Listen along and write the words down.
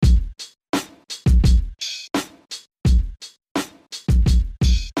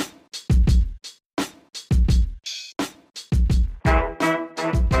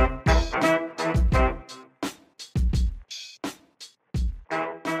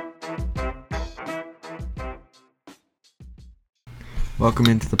Welcome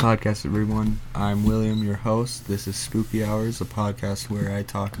into the podcast, everyone. I'm William, your host. This is Spooky Hours, a podcast where I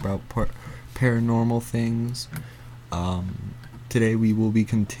talk about paranormal things. Today we will be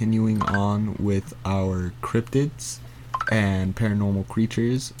continuing on with our cryptids and paranormal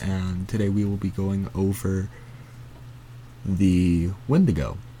creatures, and today we will be going over the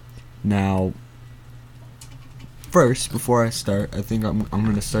Wendigo. Now, first, before I start, I think I'm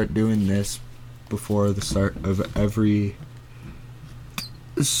going to start doing this before the start of every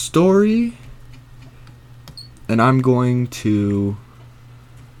story, and I'm going to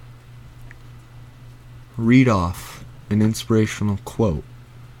read off an inspirational quote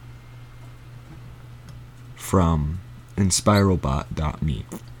from Inspirobot.me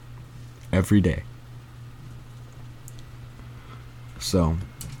every day. So,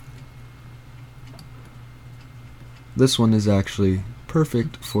 this one is actually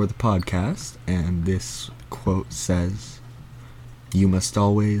perfect for the podcast, and this quote says, "You must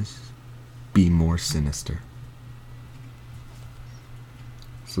always be more sinister."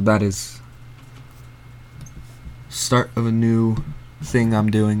 So that is start of a new thing I'm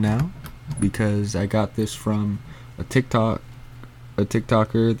doing now, because I got this from a TikToker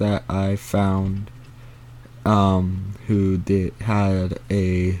that I found, who had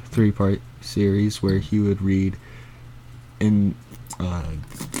a 3-part series where he would read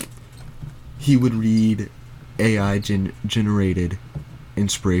AI generated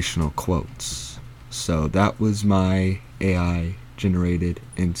inspirational quotes. So that was my AI generated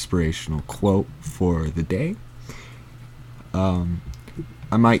inspirational quote for the day.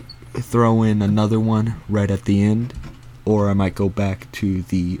 I might throw in another one right at the end, or I might go back to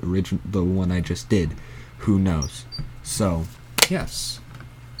the one I just did. Who knows? So, yes.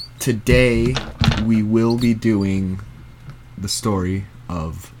 Today we will be doing the story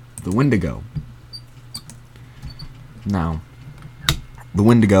of the Wendigo. Now, the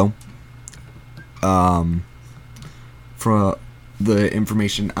Wendigo, for the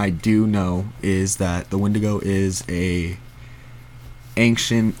information I do know, is that the Wendigo is a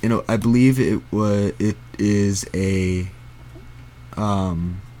ancient, I believe it is a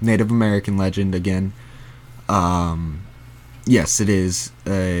Native American legend again. Yes, it is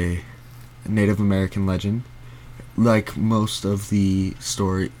a Native American legend. Like most of the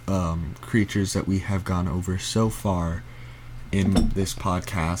story creatures that we have gone over so far in this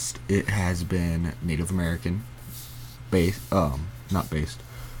podcast, it has been Native American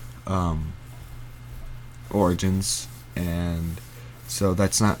origins, and so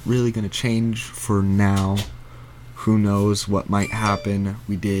that's not really going to change for now. Who knows what might happen?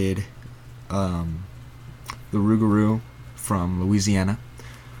 We did the Rougarou from Louisiana.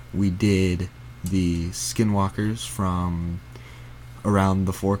 We did the Skinwalkers from around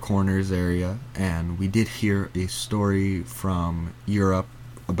the Four Corners area, and we did hear a story from Europe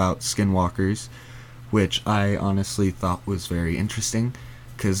about Skinwalkers, which I honestly thought was very interesting,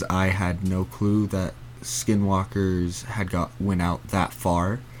 because I had no clue that Skinwalkers went out that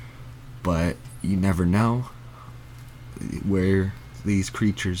far. But you never know where these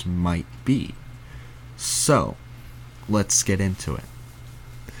creatures might be. So, let's get into it.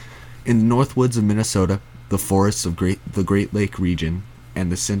 In the north woods of Minnesota, the forests of the Great Lake region,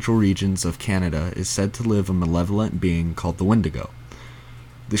 and the central regions of Canada is said to live a malevolent being called the Wendigo.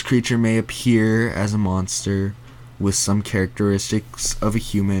 This creature may appear as a monster with some characteristics of a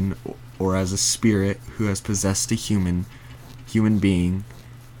human, or as a spirit who has possessed a human being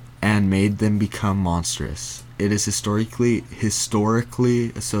and made them become monstrous. It is historically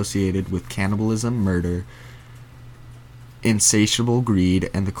associated with cannibalism, murder, insatiable greed,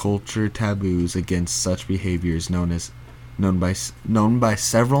 and the culture taboos against such behaviors known by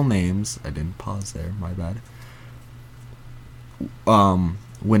several names. I didn't pause there, my bad.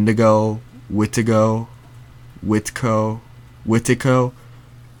 Wendigo, Witigo, Witico,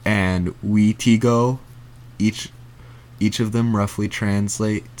 and Wetigo. Each of them roughly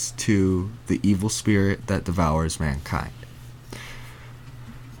translates to the evil spirit that devours mankind.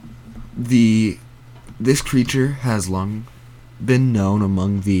 This creature has long been known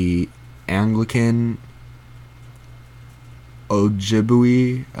among the Anglican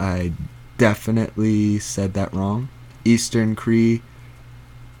Ojibwe, I definitely said that wrong, Eastern Cree,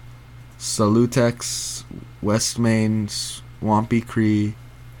 Salutex, West Main, Swampy Cree,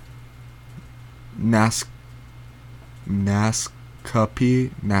 Naskapi,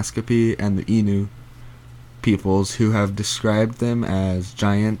 and the Innu peoples, who have described them as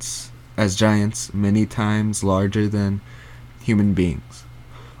giants many times larger than human beings.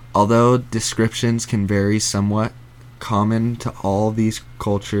 Although descriptions can vary somewhat, common to all these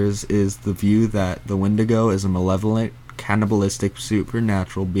cultures is the view that the Wendigo is a malevolent cannibalistic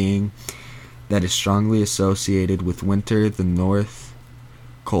supernatural being that is strongly associated with winter, the north,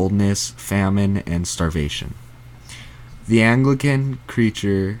 coldness, famine, and starvation. The Anglican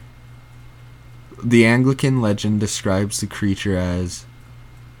legend describes the creature as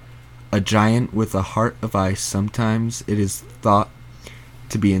a giant with a heart of ice. Sometimes it is thought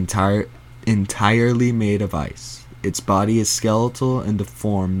to be entirely made of ice. Its body is skeletal and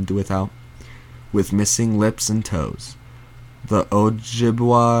deformed with missing lips and toes. The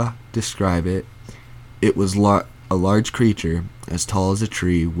Ojibwa describe it. It was a large creature, as tall as a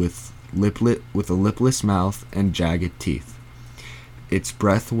tree, with a lipless mouth and jagged teeth. Its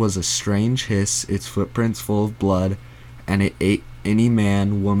breath was a strange hiss, its footprints full of blood, and it ate any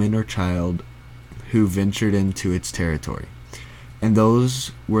man, woman, or child who ventured into its territory. And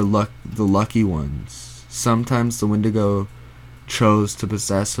those were the lucky ones. Sometimes the Wendigo chose to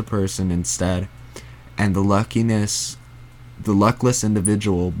possess a person instead, and the luckless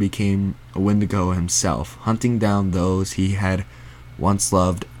individual became a Wendigo himself, hunting down those he had once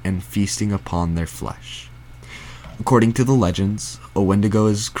loved and feasting upon their flesh. According to the legends, a Wendigo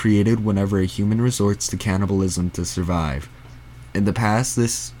is created whenever a human resorts to cannibalism to survive. In the past,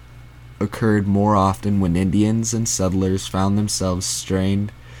 this occurred more often when Indians and settlers found themselves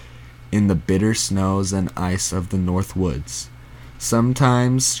stranded in the bitter snows and ice of the North Woods.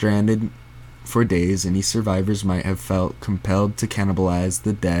 Sometimes stranded for days, any survivors might have felt compelled to cannibalize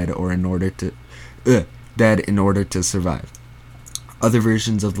the dead in order to survive. Other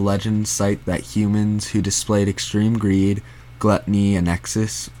versions of the legend cite that humans who displayed extreme greed, gluttony, and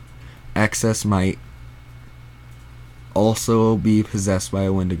excess might also be possessed by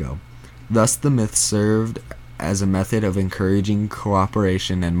a Wendigo. Thus, the myth served as a method of encouraging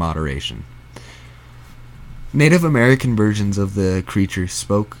cooperation and moderation. Native American versions of the creature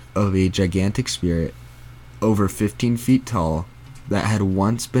spoke of a gigantic spirit, over 15 feet tall, that had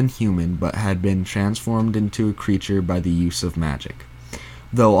once been human but had been transformed into a creature by the use of magic.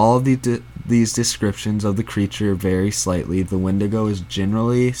 Though all of these descriptions of the creature vary slightly, the Wendigo is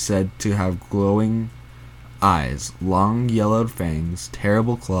generally said to have glowing eyes, long yellowed fangs,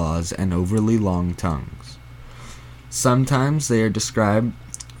 terrible claws, and overly long tongues. Sometimes they are described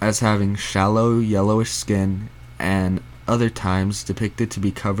as having shallow yellowish skin, and other times depicted to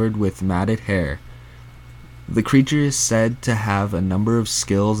be covered with matted hair. The creature is said to have a number of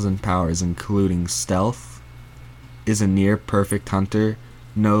skills and powers, including stealth, is a near perfect hunter,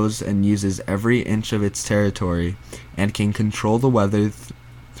 knows and uses every inch of its territory, and can control the weather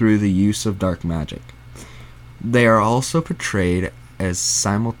through the use of dark magic. They are also portrayed as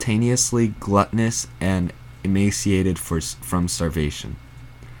simultaneously gluttonous and emaciated from starvation.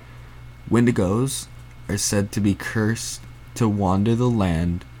 Wendigos are said to be cursed to wander the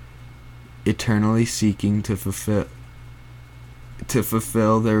land, eternally seeking to fulfill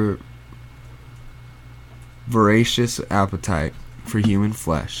their voracious appetite for human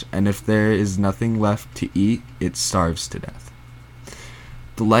flesh, and if there is nothing left to eat, it starves to death.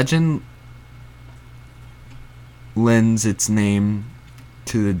 The legend lends its name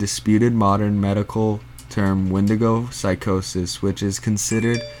to the disputed modern medical term Wendigo psychosis, which is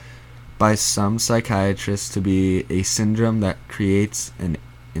considered by some psychiatrists to be a syndrome that creates an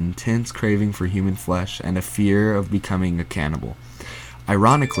intense craving for human flesh and a fear of becoming a cannibal.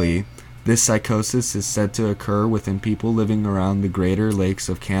 Ironically, this psychosis is said to occur within people living around the Greater Lakes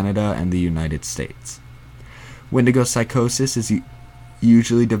of Canada and the United States. Wendigo psychosis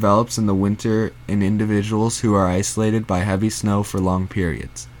usually develops in the winter in individuals who are isolated by heavy snow for long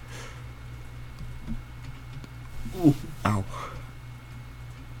periods. Ow.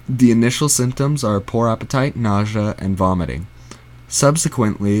 The initial symptoms are poor appetite, nausea, and vomiting.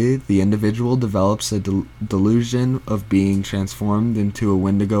 Subsequently, the individual develops a delusion of being transformed into a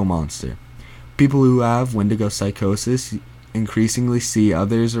Wendigo monster. People who have Wendigo psychosis increasingly see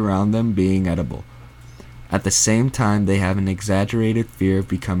others around them being edible. At the same time, they have an exaggerated fear of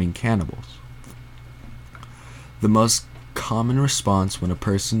becoming cannibals. The most common response when a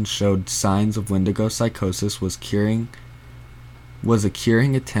person showed signs of Wendigo psychosis was a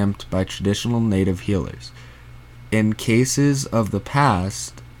curing attempt by traditional native healers. In cases of the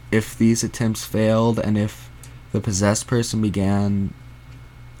past, if these attempts failed and if the possessed person began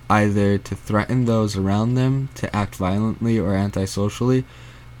either to threaten those around them, to act violently or antisocially,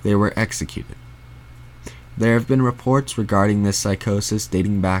 they were executed. There have been reports regarding this psychosis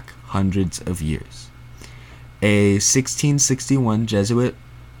dating back hundreds of years. A 1661 Jesuit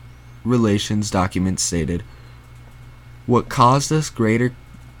relations document stated, "What caused us greater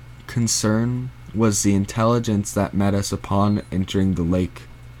concern was the intelligence that met us upon entering the lake,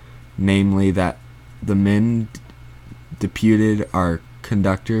 namely that the men deputed our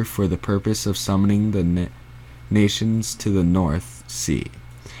conductor for the purpose of summoning the nations to the North Sea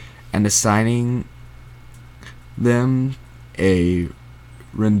and assigning them a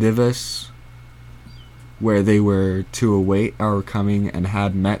rendezvous where they were to await our coming, and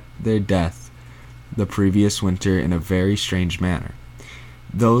had met their death the previous winter in a very strange manner.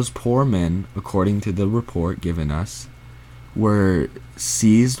 Those poor men, according to the report given us, were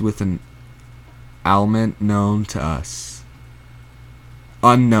seized with an ailment unknown to us,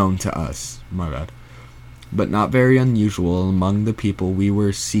 but not very unusual among the people we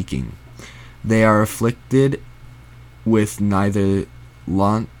were seeking. They are afflicted with neither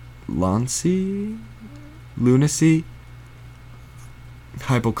lunacy,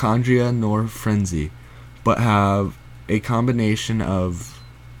 hypochondria, nor frenzy, but have a combination of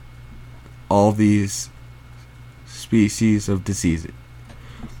all these species of disease,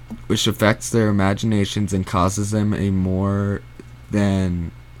 which affects their imaginations and causes them a more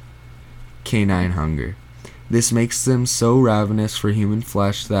than canine hunger. This makes them so ravenous for human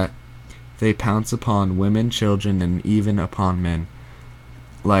flesh that they pounce upon women, children, and even upon men,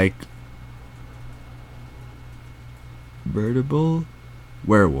 like veritable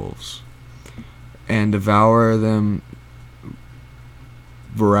werewolves, and devour them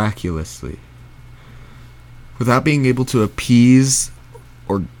miraculously, without being able to appease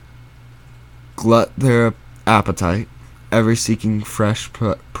or glut their appetite, ever seeking fresh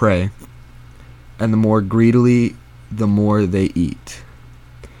prey, and the more greedily the more they eat.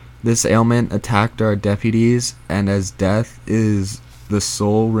 This ailment attacked our deputies, and as death is the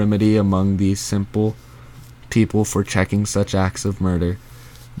sole remedy among these simple people for checking such acts of murder,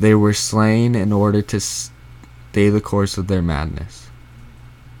 they were slain in order to stay the course of their madness.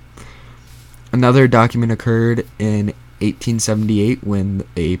 Another document occurred in 1878 when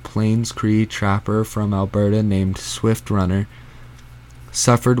a Plains Cree trapper from Alberta named Swift Runner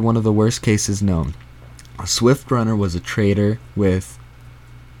suffered one of the worst cases known. Swift Runner was a trader with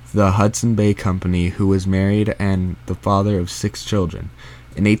the Hudson Bay Company who was married and the father of 6 children.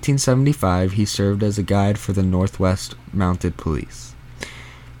 In 1875, he served as a guide for the Northwest Mounted Police.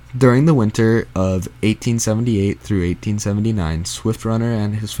 During the winter of 1878 through 1879, Swift Runner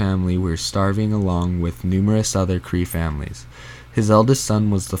and his family were starving along with numerous other Cree families. His eldest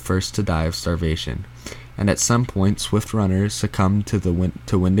son was the first to die of starvation, and at some point Swift Runner succumbed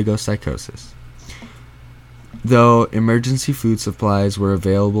to Wendigo psychosis. Though emergency food supplies were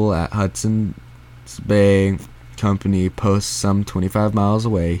available at Hudson's Bay Company posts some 25 miles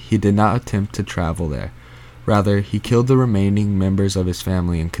away, he did not attempt to travel there. Rather, he killed the remaining members of his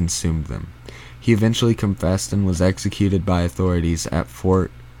family and consumed them. He eventually confessed and was executed by authorities at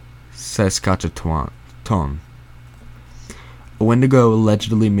Fort Saskatchewan. A Wendigo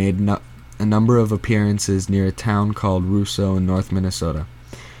allegedly made a number of appearances near a town called Russo in North Minnesota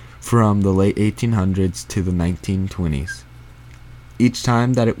from the late 1800s to the 1920s. Each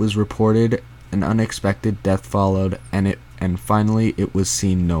time that it was reported, an unexpected death followed, and finally it was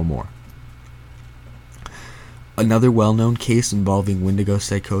seen no more. Another well-known case involving Wendigo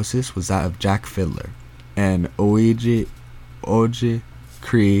psychosis was that of Jack Fiddler, an Oji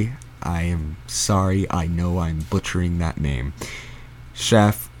Cree, I am sorry, I know I'm butchering that name,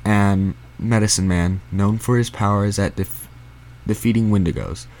 chef and medicine man known for his powers at defeating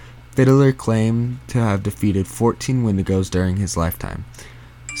Wendigos. Fiddler claimed to have defeated 14 Wendigos during his lifetime.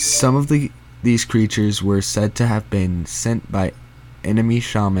 Some of these creatures were said to have been sent by enemy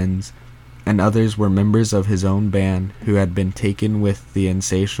shamans, and others were members of his own band who had been taken with the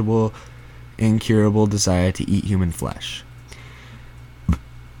insatiable, incurable desire to eat human flesh.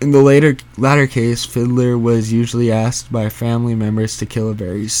 In the latter case, Fiddler was usually asked by family members to kill a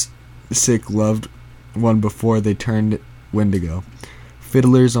very sick loved one before they turned Wendigo.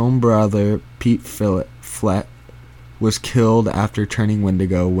 Fiddler's own brother, Pete Flett, was killed after turning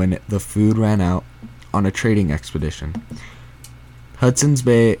Wendigo when the food ran out on a trading expedition. Hudson's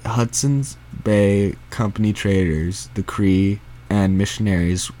Bay Company traders, the Cree, and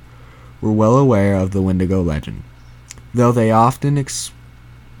missionaries were well aware of the Wendigo legend, though they often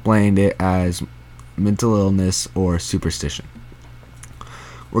explained it as mental illness or superstition.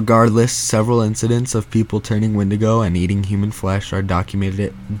 Regardless, several incidents of people turning Wendigo and eating human flesh are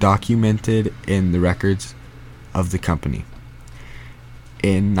documented in the records of the company.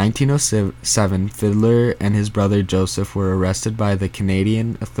 In 1907, Fiddler and his brother Joseph were arrested by the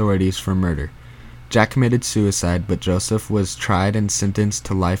Canadian authorities for murder. Jack committed suicide, but Joseph was tried and sentenced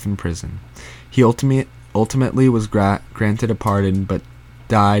to life in prison. He ultimately was granted a pardon, but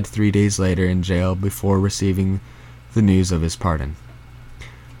died 3 days later in jail before receiving the news of his pardon.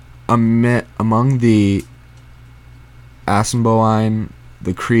 Among the Assiniboine,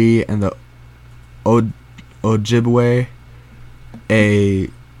 the Cree, and the Ojibwe. A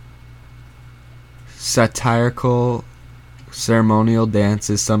satirical ceremonial dance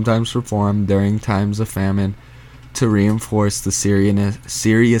is sometimes performed during times of famine to reinforce the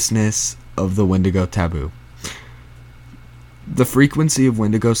seriousness of the Wendigo taboo. The frequency of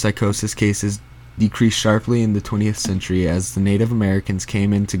Wendigo psychosis cases decreased sharply in the 20th century as the Native Americans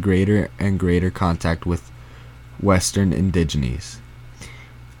came into greater and greater contact with Western indigenes.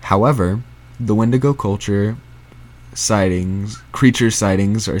 However, the Wendigo creature sightings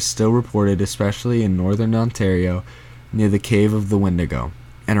are still reported, especially in northern Ontario near the Cave of the Wendigo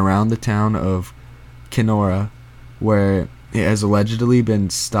and around the town of Kenora, where it has allegedly been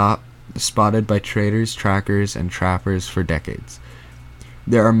spotted by traders, trackers, and trappers for decades.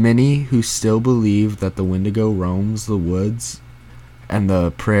 There are many who still believe that the Wendigo roams the woods and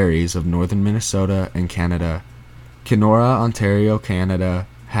the prairies of northern Minnesota and Canada. Kenora, Ontario, Canada,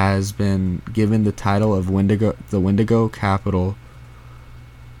 has been given the title of the Wendigo capital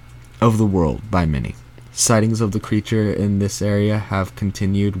of the world by many. Sightings of the creature in this area have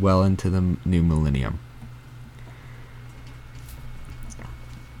continued well into the new millennium.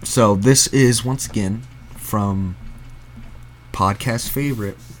 So this is, once again, from podcast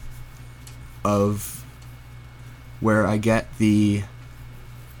favorite of where I get the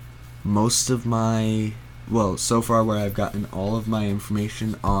most of my, well, so far where I've gotten all of my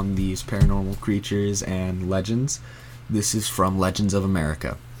information on these paranormal creatures and legends. This is from Legends of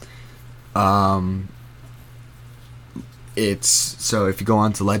America. It's, so if you go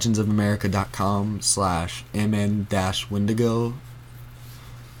on to legendsofamerica.com/mn-wendigo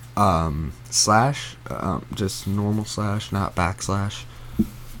just normal slash, not backslash,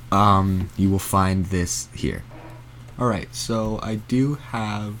 you will find this here. Alright, so I do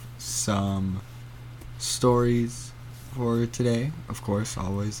have some stories for today, of course,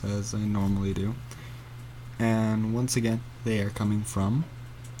 always, as I normally do. And once again, they are coming from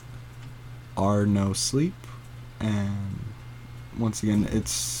Are No Sleep, and once again,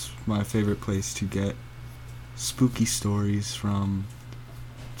 it's my favorite place to get spooky stories from.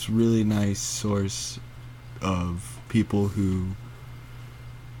 It's a really nice source of people who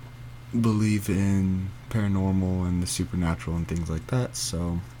believe in paranormal and the supernatural and things like that,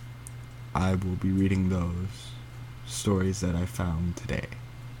 so I will be reading those stories that I found today.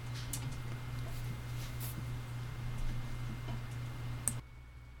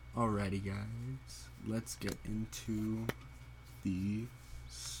 Alrighty, guys, let's get into the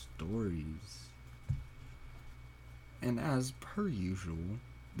stories. And as per usual,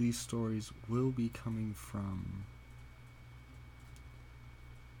 these stories will be coming from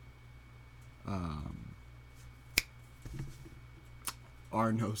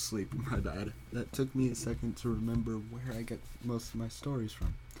Are No Sleep. My bad. That took me a second to remember where I get most of my stories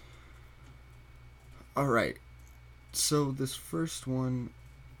from. Alright, so this first one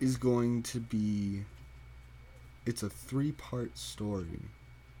is going to be, it's a 3-part story.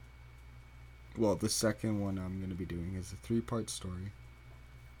 Well, the second one I'm going to be doing is a 3-part story.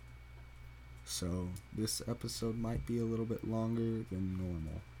 So this episode might be a little bit longer than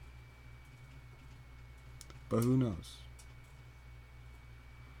normal. But who knows?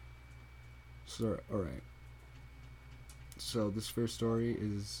 So, alright. So this first story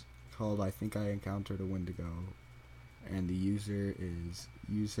is called I Think I Encountered a Wendigo. And the user is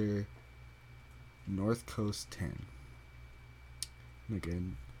user North Coast 10. And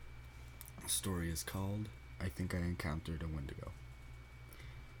again, the story is called I Think I Encountered a Wendigo.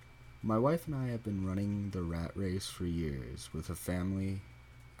 My wife and I have been running the rat race for years with a family,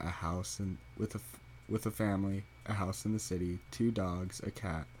 a house in the city, 2 dogs, a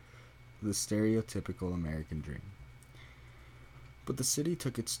cat, the stereotypical American dream. But the city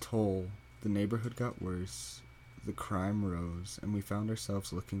took its toll, the neighborhood got worse, the crime rose, and we found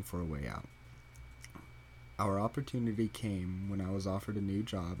ourselves looking for a way out. Our opportunity came when I was offered a new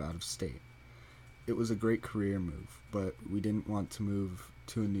job out of state. It was a great career move, but we didn't want to move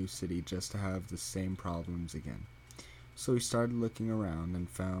to a new city just to have the same problems again. So we started looking around and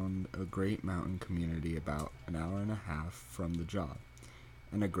found a great mountain community about an hour and a half from the job,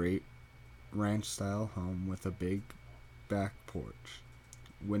 and a great ranch-style home with a big back porch,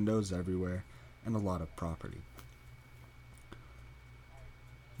 windows everywhere, and a lot of property.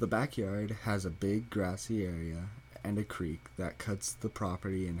 The backyard has a big grassy area and a creek that cuts the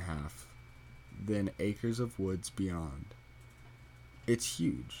property in half, then acres of woods beyond. It's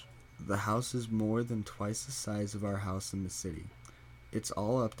huge. The house is more than twice the size of our house in the city. It's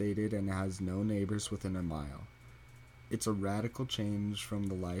all updated and has no neighbors within a mile. It's a radical change from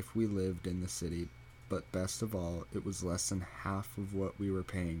the life we lived in the city, but best of all, it was less than half of what we were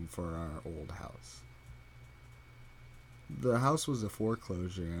paying for our old house. The house was a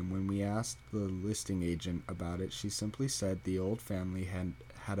foreclosure, and when we asked the listing agent about it, she simply said the old family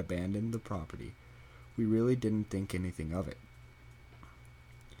had abandoned the property. We really didn't think anything of it.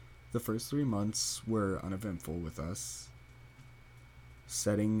 The first 3 months were uneventful with us,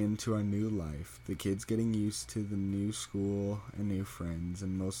 setting into our new life, the kids getting used to the new school and new friends,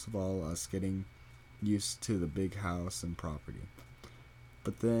 and most of all, us getting used to the big house and property.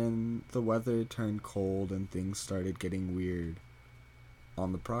 But then the weather turned cold and things started getting weird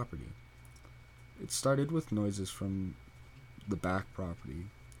on the property. It started with noises from the back property.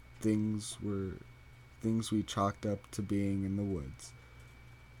 Things we chalked up to being in the woods.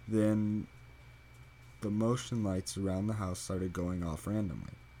 Then the motion lights around the house started going off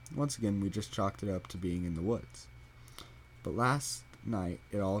randomly. Once again, we just chalked it up to being in the woods. But last night,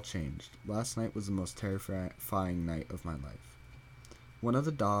 it all changed. Last night was the most terrifying night of my life. One of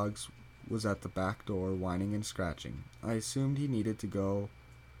the dogs was at the back door whining and scratching. I assumed he needed to go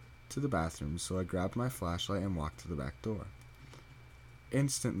to the bathroom, so I grabbed my flashlight and walked to the back door.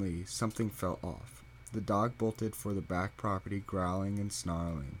 Instantly, something felt off. The dog bolted for the back property, growling and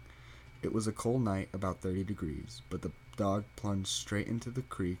snarling. It was a cold night, about 30 degrees, but the dog plunged straight into the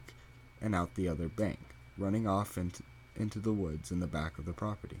creek and out the other bank, running off into the woods in the back of the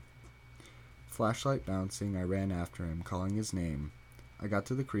property. Flashlight bouncing, I ran after him, calling his name. I got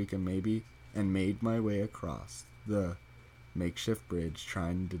to the creek and made my way across the makeshift bridge,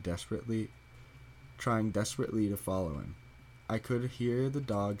 trying desperately to follow him. I could hear the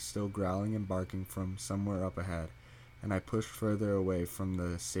dog still growling and barking from somewhere up ahead, and I pushed further away from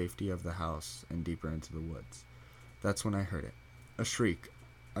the safety of the house and deeper into the woods. That's when I heard it. A shriek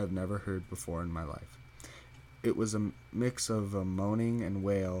I've never heard before in my life. It was a mix of a moaning and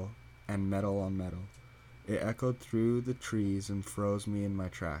wail and metal on metal. It echoed through the trees and froze me in my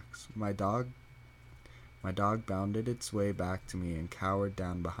tracks. My dog bounded its way back to me and cowered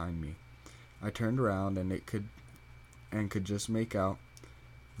down behind me. I turned around and could just make out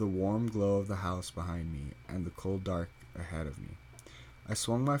the warm glow of the house behind me and the cold dark ahead of me. I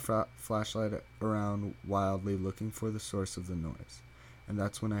swung my flashlight around wildly, looking for the source of the noise, and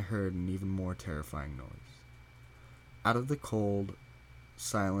that's when I heard an even more terrifying noise. Out of the cold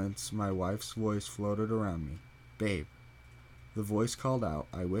silence, my wife's voice floated around me. "Babe." The voice called out.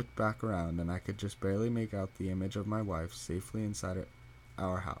 I whipped back around, and I could just barely make out the image of my wife safely inside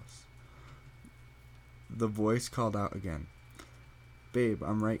our house. The voice called out again. "Babe,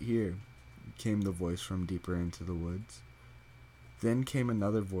 I'm right here," came the voice from deeper into the woods. Then came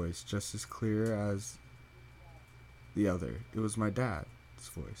another voice, just as clear as the other. It was my dad's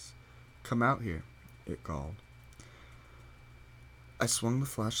voice. "Come out here," it called. I swung the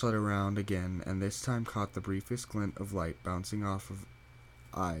flashlight around again, and this time caught the briefest glint of light bouncing off of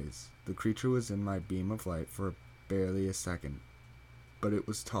eyes. The creature was in my beam of light for barely a second, but it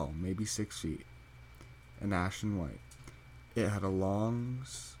was tall, maybe 6 feet, and ashen white. It had long,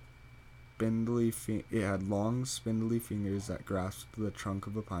 spindly fingers that grasped the trunk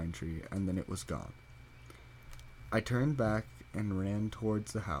of a pine tree, and then it was gone. I turned back and ran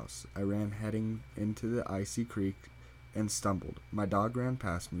towards the house. I ran heading into the icy creek and stumbled. My dog ran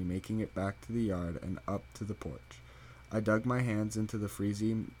past me, making it back to the yard and up to the porch. I dug my hands into the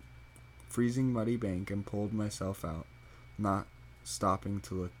freezing muddy bank and pulled myself out, not stopping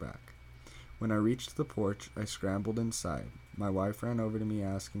to look back. When I reached the porch, I scrambled inside. My wife ran over to me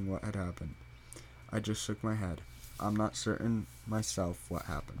asking what had happened. I just shook my head. I'm not certain myself what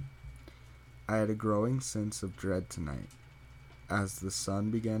happened. I had a growing sense of dread tonight. As the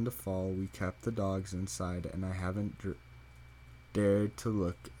sun began to fall, we kept the dogs inside, and I haven't dared to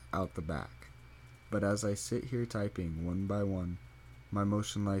look out the back. But as I sit here typing one by one, my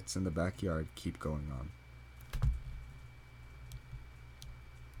motion lights in the backyard keep going on.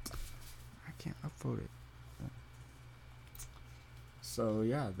 I can't upvote it. So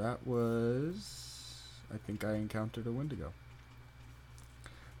yeah, that was... I think I encountered a Wendigo.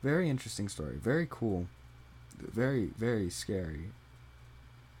 Very interesting story. Very cool. Very, very scary.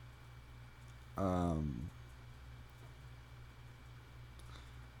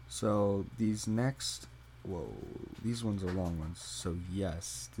 So these next, these ones are long ones. So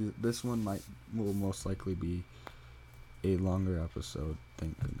yes, this one will most likely be a longer episode.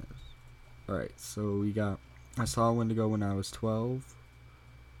 Thank goodness. All right, so I saw a Wendigo when I was 12.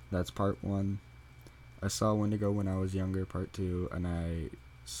 That's part 1. I saw a Wendigo when I was younger, part 2, and I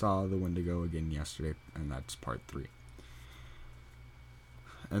saw the Wendigo again yesterday, and that's part 3.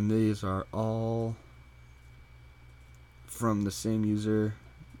 And these are all from the same user,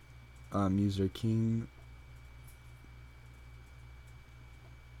 User King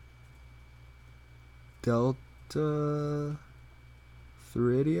Delta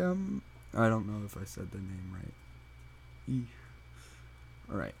Theridium. I don't know if I said the name right.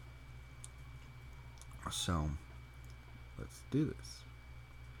 Alright. So, let's do this.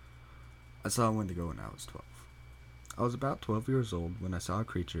 I saw a Wendigo when I was 12. I was about 12 years old when I saw a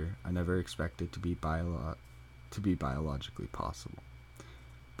creature I never expected to be biologically possible.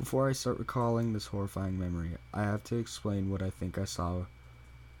 Before I start recalling this horrifying memory, I have to explain what I think I saw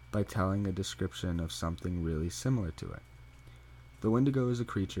by telling a description of something really similar to it. The Wendigo is a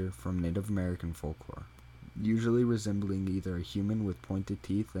creature from Native American folklore, usually resembling either a human with pointed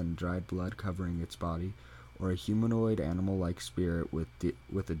teeth and dried blood covering its body, or a humanoid animal-like spirit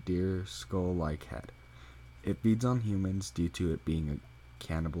with a deer skull-like head. It feeds on humans due to it being a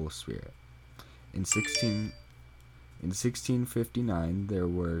cannibal spirit. In 1659, there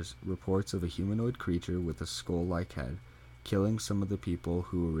were reports of a humanoid creature with a skull-like head killing some of the people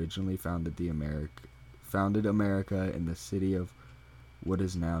who originally founded America in the city of what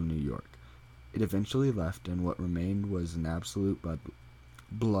is now New York. It eventually left, and what remained was an absolute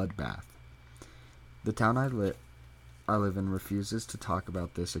bloodbath. The town I live in refuses to talk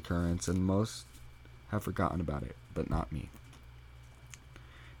about this occurrence, and most have forgotten about it, but not me.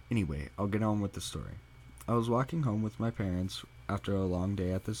 Anyway, I'll get on with the story. I was walking home with my parents after a long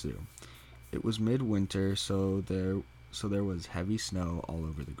day at the zoo. It was midwinter, so there was heavy snow all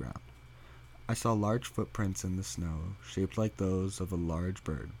over the ground. I saw large footprints in the snow, shaped like those of a large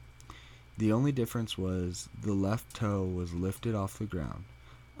bird. The only difference was the left toe was lifted off the ground.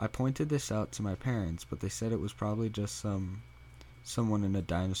 I pointed this out to my parents, but they said it was probably just someone in a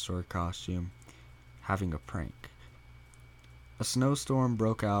dinosaur costume having a prank. A snowstorm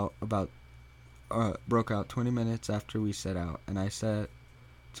broke out 20 minutes after we set out, and I said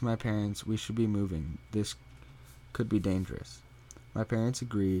to my parents we should be moving. This could be dangerous. My parents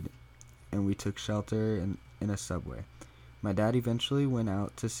agreed, and we took shelter in a subway. My dad eventually went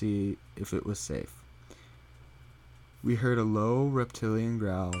out to see if it was safe. We heard a low reptilian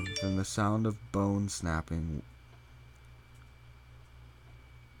growl, then the sound of bones snapping.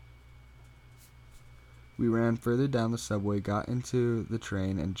 We ran further down the subway, got into the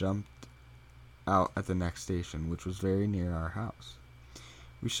train, and jumped out at the next station, which was very near our house.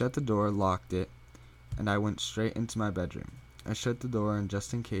 We shut the door, locked it, and I went straight into my bedroom. I shut the door, and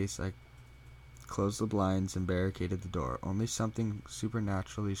just in case, I closed the blinds and barricaded the door. Only something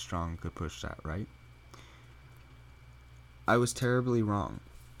supernaturally strong could push that, right? I was terribly wrong.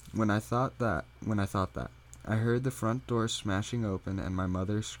 When I thought that, I heard the front door smashing open and my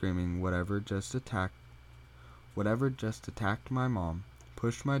mother screaming, whatever just attacked my mom,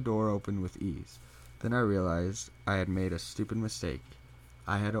 pushed my door open with ease. Then I realized I had made a stupid mistake.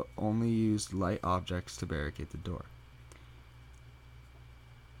 I had only used light objects to barricade the door.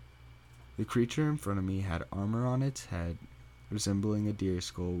 The creature in front of me had armor on its head, resembling a deer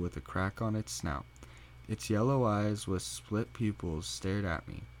skull with a crack on its snout. Its yellow eyes with split pupils stared at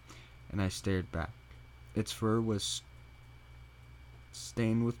me, and I stared back. Its fur was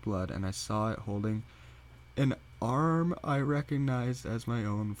stained with blood, and I saw it holding an arm I recognized as my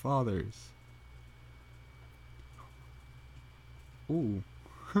own father's. Ooh.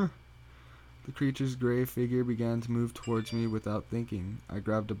 The creature's gray figure began to move towards me without thinking. I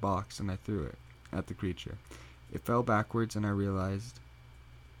grabbed a box and I threw it at the creature. It fell backwards and I realized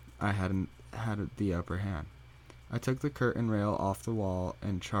I had the upper hand. I took the curtain rail off the wall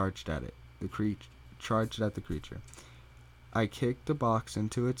and charged at it. Charged at the creature. I kicked the box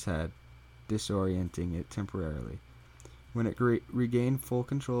into its head, disorienting it temporarily. When it regained full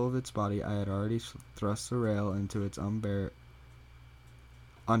control of its body, I had already thrust the rail into its underbelly.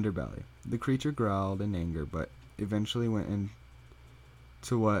 The creature growled in anger, but eventually went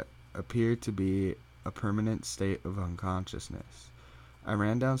into what appeared to be a permanent state of unconsciousness. I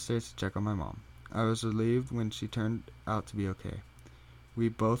ran downstairs to check on my mom. I was relieved when she turned out to be okay. We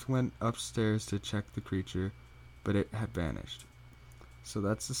both went upstairs to check the creature, but it had vanished. So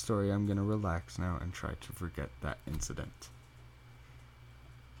that's the story. I'm going to relax now and try to forget that incident.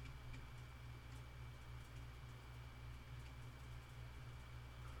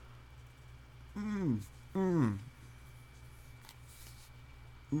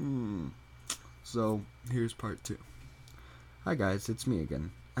 So, here's part 2. Hi guys, it's me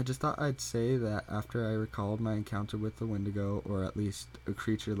again. I just thought I'd say that after I recalled my encounter with the Wendigo, or at least a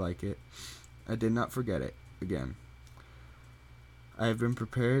creature like it, I did not forget it again. I have been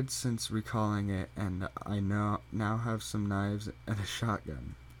prepared since recalling it, and I now have some knives and a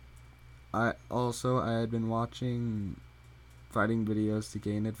shotgun. I had been watching fighting videos to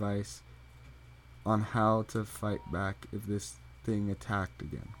gain advice on how to fight back if this thing attacked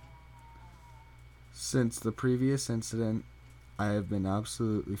again. Since the previous incident, I have been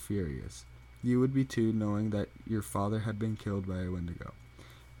absolutely furious. You would be too, knowing that your father had been killed by a Wendigo.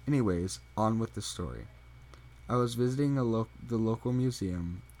 Anyways, on with the story. I was visiting the local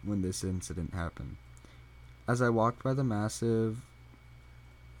museum when this incident happened. As I walked by the massive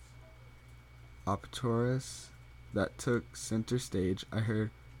Optosaurus that took center stage, I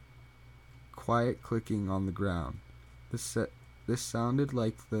heard quiet clicking on the ground. This sounded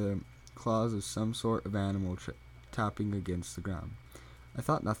like the claws of some sort of animal tapping against the ground. I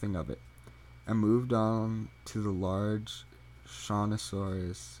thought nothing of it, and moved on to the large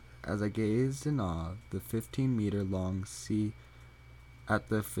Shawnosaurus. As I gazed in awe, the 15-meter-long sea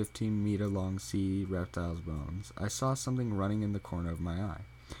reptile's bones, I saw something running in the corner of my eye.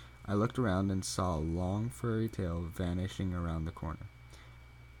 I looked around and saw a long furry tail vanishing around the corner.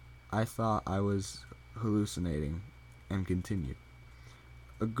 I thought I was hallucinating and continued.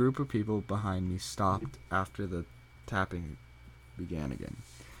 A group of people behind me stopped after the tapping began again.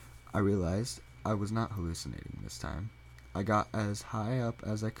 I realized I was not hallucinating this time. I got as high up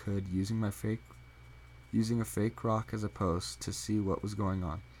as I could using a fake rock as a post to see what was going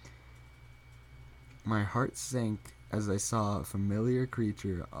on. My heart sank as I saw a familiar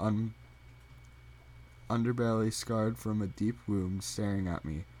creature, underbelly scarred from a deep wound, staring at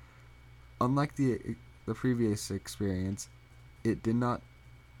me. Unlike the previous experience, it did not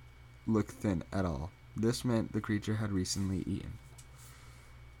look thin at all. This meant the creature had recently eaten.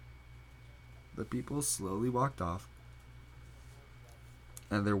 The people slowly walked off,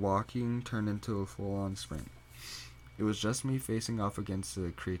 and their walking turned into a full-on sprint. It was just me facing off against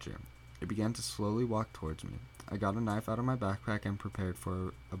the creature. It began to slowly walk towards me. I got a knife out of my backpack and prepared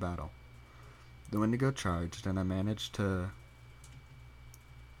for a battle. The Wendigo charged, and I managed to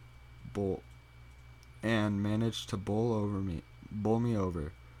bowl me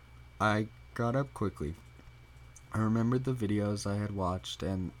over. I got up quickly. I remembered the videos I had watched,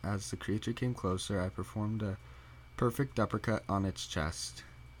 and as the creature came closer, I performed a perfect uppercut on its chest.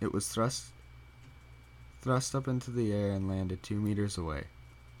 It was thrust up into the air and landed 2 meters away.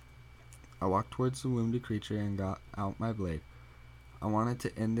 I walked towards the wounded creature and got out my blade. I wanted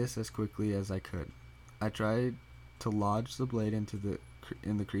to end this as quickly as I could. I tried to lodge the blade in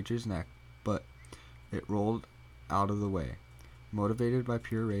the creature's neck, but it rolled out of the way. Motivated by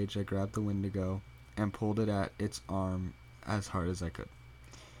pure rage, I grabbed the Wendigo and pulled it at its arm as hard as I could.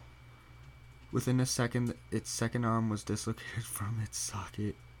 Within a second, its second arm was dislocated from its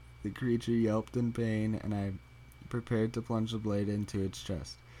socket. The creature yelped in pain, and I prepared to plunge the blade into its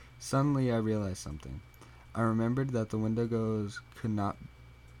chest. Suddenly, I realized something. I remembered that the Wendigos could not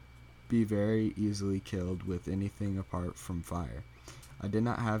be very easily killed with anything apart from fire. I did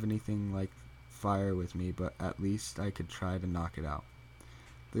not have anything like fire with me, but at least I could try to knock it out.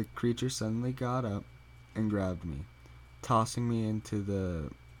 The creature suddenly got up and grabbed me, tossing me into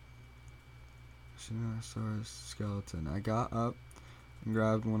the Shawnosaurus skeleton. I got up and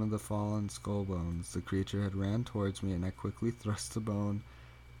grabbed one of the fallen skull bones. The creature had ran towards me, and I quickly thrust the bone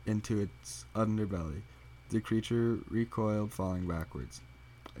into its underbelly. The creature recoiled, falling backwards.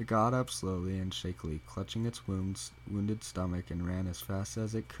 It got up slowly and shakily, clutching its wounded stomach, and ran as fast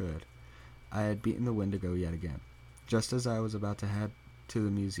as it could. I had beaten the Wendigo yet again. Just as I was about to head to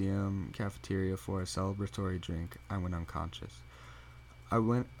the museum cafeteria for a celebratory drink, I went unconscious. I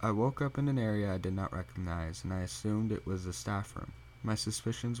woke up in an area I did not recognize, and I assumed it was the staff room. My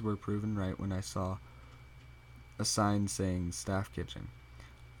suspicions were proven right when I saw a sign saying Staff Kitchen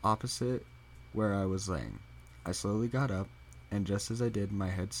opposite where I was laying. I slowly got up, and just as I did, my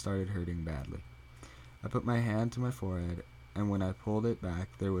head started hurting badly. I put my hand to my forehead, and when I pulled it back,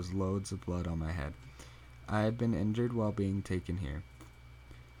 there was loads of blood on my head. I had been injured while being taken here.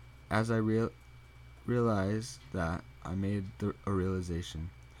 As I realized that, I made a realization.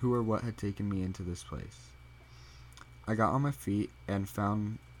 Who or what had taken me into this place? I got on my feet and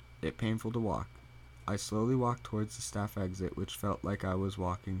found it painful to walk. I slowly walked towards the staff exit, which felt like I was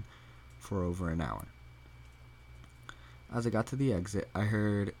walking for over an hour. As I got to the exit, I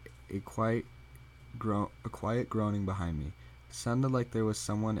heard a quiet groaning behind me. It sounded like there was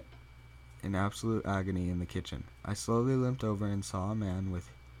someone in absolute agony in the kitchen. I slowly limped over and saw a man with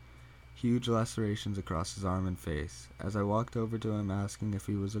huge lacerations across his arm and face. As I walked over to him asking if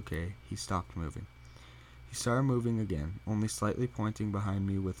he was okay, he stopped moving. He started moving again, only slightly pointing behind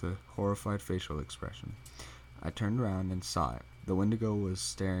me with a horrified facial expression. I turned around and saw it. The Wendigo was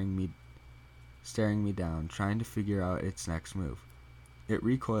staring me down, trying to figure out its next move. It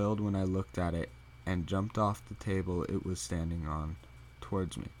recoiled when I looked at it and jumped off the table it was standing on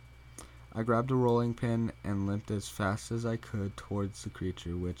towards me. I grabbed a rolling pin and limped as fast as I could towards the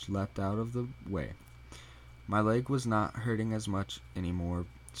creature, which leapt out of the way. My leg was not hurting as much anymore,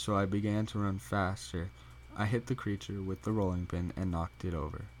 so I began to run faster. I hit the creature with the rolling pin and knocked it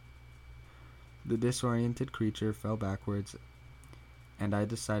over. The disoriented creature fell backwards, and I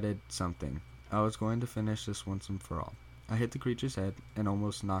decided something. I was going to finish this once and for all. I hit the creature's head and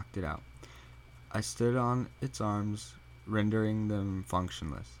almost knocked it out. I stood on its arms, rendering them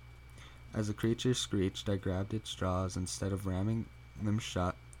functionless. As the creature screeched, I grabbed its jaws instead of ramming them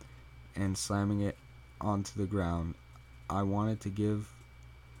shut and slamming it onto the ground. I wanted to give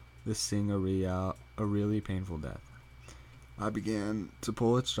this thing a really painful death. I began to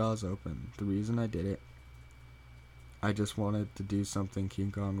pull its jaws open. The reason I did it, I just wanted to do something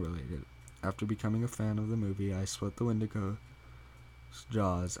King Kong related. After becoming a fan of the movie, I split the Wendigo's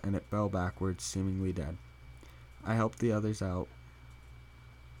jaws and it fell backwards, seemingly dead. I helped the others out.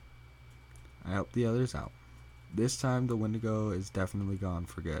 This time the Wendigo is definitely gone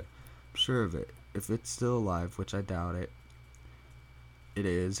for good. I'm sure of it. If it's still alive, which I doubt it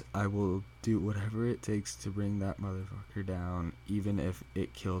is, I will do whatever it takes to bring that motherfucker down, even if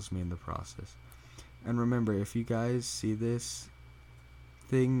it kills me in the process. And remember, if you guys see this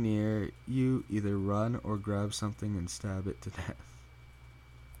thing near you, either run or grab something and stab it to death.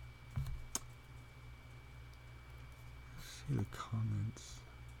 Let's see the comments.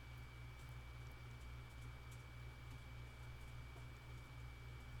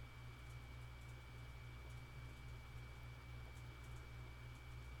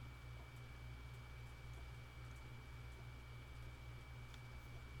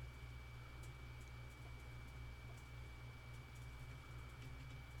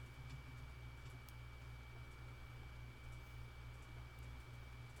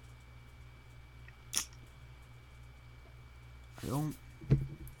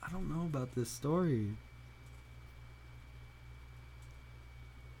 I don't know about this story.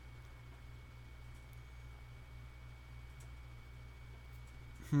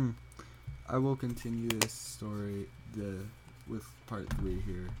 I will continue this story with part 3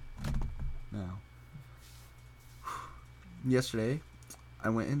 here now. Yesterday, I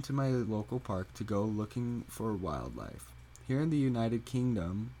went into my local park to go looking for wildlife. Here in the United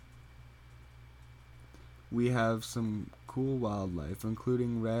Kingdom, we have some cool wildlife,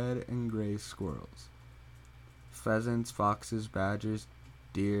 including red and gray squirrels, pheasants, foxes, badgers,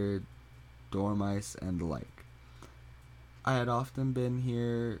 deer, dormice, and the like. I had often been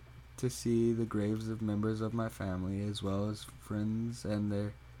here to see the graves of members of my family, as well as friends and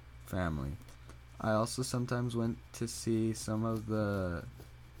their family. I also sometimes went to see some of the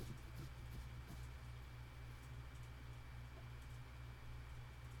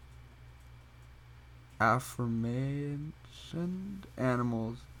aforementioned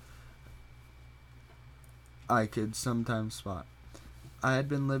animals I could sometimes spot. I had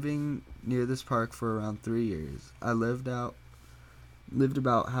been living near this park for around 3 years. I lived about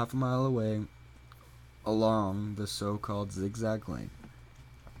half a mile away along the so-called zigzag lane.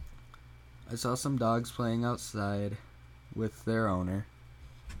 I saw some dogs playing outside with their owner,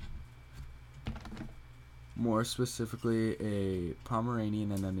 more specifically a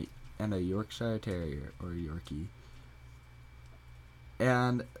Pomeranian and a Yorkshire Terrier, or Yorkie,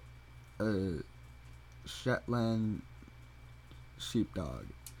 and a Shetland sheepdog.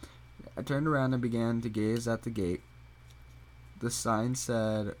 I turned around and began to gaze at the gate. The sign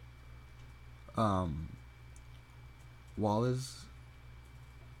said, Wallace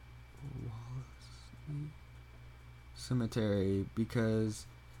Cemetery, because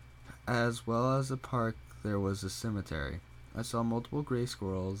as well as a park, there was a cemetery. I saw multiple gray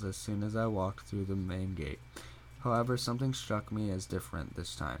squirrels as soon as I walked through the main gate. However, something struck me as different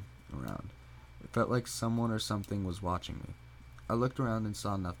this time around. It felt like someone or something was watching me. I looked around and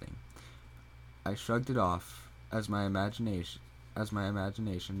saw nothing. I shrugged it off as my imagination,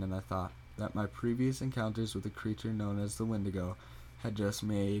 and I thought that my previous encounters with a creature known as the Wendigo had just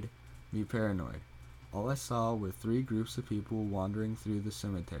made me paranoid. All I saw were 3 groups of people wandering through the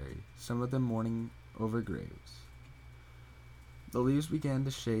cemetery, some of them mourning over graves. The leaves began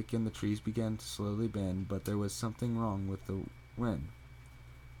to shake and the trees began to slowly bend, but there was something wrong with the wind.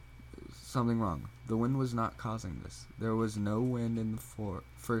 Something wrong. The wind was not causing this. There was no wind in the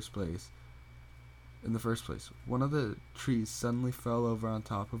first place. One of the trees suddenly fell over on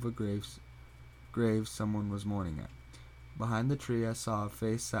top of a grave someone was mourning at. Behind the tree, I saw a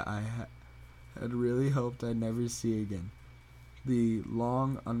face that I had really hoped I'd never see again. The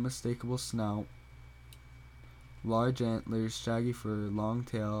long, unmistakable snout, large antlers, shaggy fur, long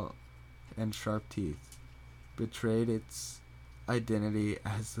tail, and sharp teeth betrayed its identity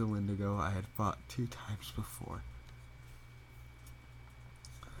as the Wendigo I had fought 2 times before.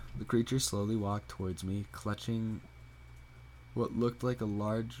 The creature slowly walked towards me, clutching what looked like a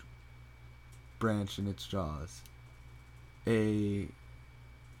large branch in its jaws. A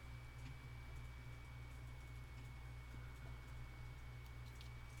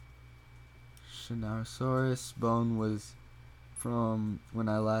Shinosaurus bone was from when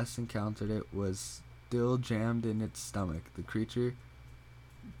I last encountered it was still jammed in its stomach. The creature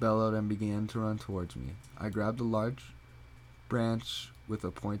bellowed and began to run towards me. I grabbed a large branch with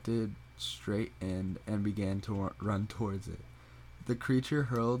a pointed, straight end and began to run towards it. The creature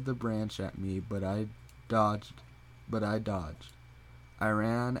hurled the branch at me, but I dodged. I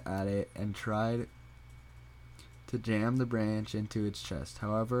ran at it and tried to jam the branch into its chest.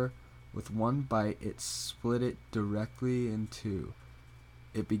 However, with one bite, it split it directly in two.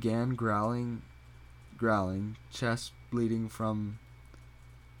 It began growling, chest bleeding from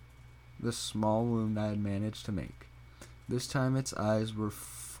the small wound I had managed to make. This time its eyes were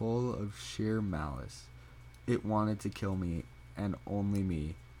full of sheer malice. It wanted to kill me, and only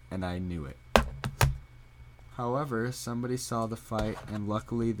me, and I knew it. However, somebody saw the fight, and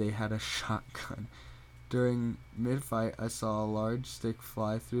luckily they had a shotgun. During mid-fight, I saw a large stick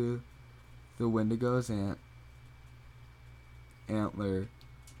fly through the Wendigo's antler.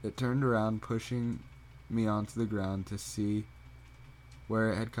 It turned around, pushing me onto the ground to see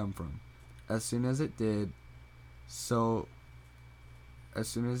where it had come from. As soon as it did, so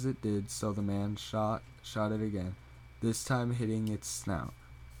the man shot it again, this time hitting its snout.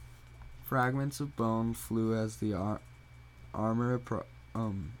 Fragments of bone flew as the armor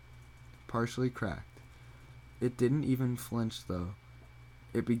partially cracked. It didn't even flinch, though.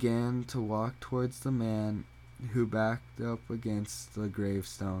 It began to walk towards the man, who backed up against the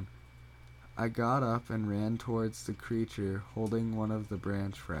gravestone. I got up and ran towards the creature, holding one of the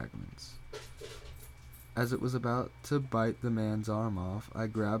branch fragments. As it was about to bite the man's arm off, I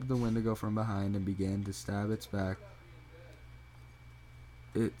grabbed the Wendigo from behind and began to stab its back.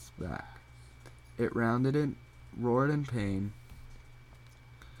 It rounded and roared in pain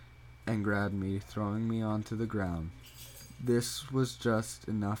and grabbed me, throwing me onto the ground. This was just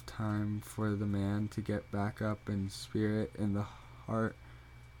enough time for the man to get back up and spear it in the heart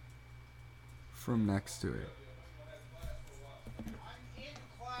from next to it.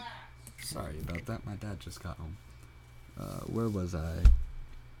 Sorry about that, my dad just got home. Where was I?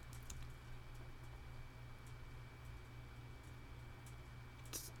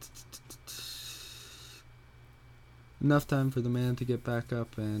 Enough time for the man to get back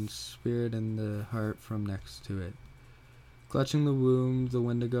up and spear it in the heart from next to it. Clutching the wound, the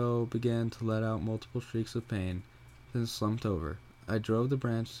Wendigo began to let out multiple shrieks of pain, then slumped over. I drove the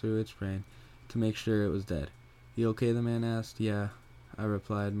branch through its brain to make sure it was dead. "You okay?" the man asked. "Yeah," I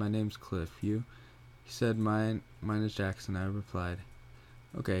replied. "My name's Cliff. You?" He said, Mine is Jackson," I replied.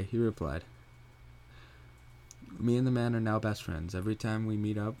 "Okay," he replied. Me and the man are now best friends. Every time we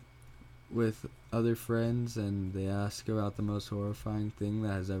meet up with other friends and they ask about the most horrifying thing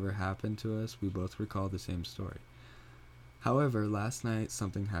that has ever happened to us, we both recall the same story. However, last night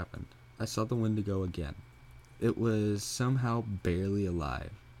something happened. I saw the Wendigo again. It was somehow barely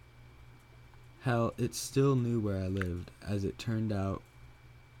alive. Hell, it still knew where I lived, as it turned out.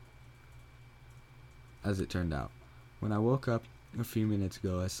 When I woke up a few minutes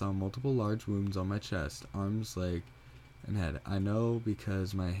ago, I saw multiple large wounds on my chest, arms, leg, and head. I know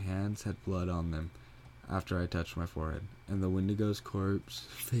because my hands had blood on them after I touched my forehead, and the Wendigo's corpse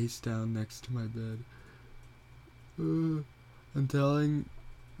face down next to my bed. I'm telling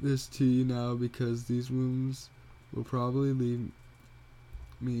this to you now because these wounds will probably leave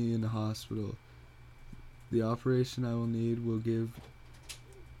me in the hospital. The operation I will need will give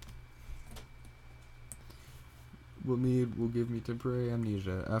me temporary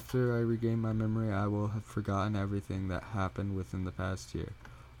amnesia. After I regain my memory, I will have forgotten everything that happened within the past year.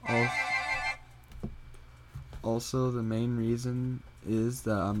 Also, the main reason is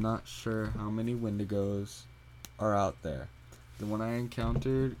that I'm not sure how many Wendigos are out there. The one I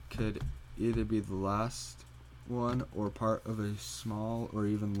encountered could either be the last one or part of a small or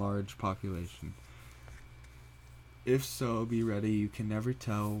even large population. If so, be ready. You can never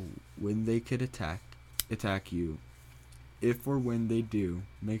tell when they could attack you. If or when they do,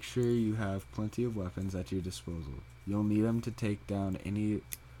 make sure you have plenty of weapons at your disposal. You'll need them to take down any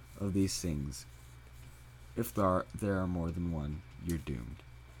of these things. If there are more than one, you're doomed.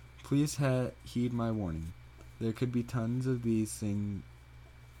 Please heed my warning. There could be tons of these things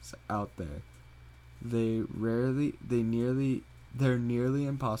out there. They nearly They're nearly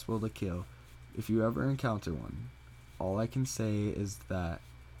impossible to kill if you ever encounter one. All I can say is that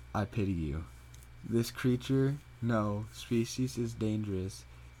I pity you. This creature, no, species is dangerous.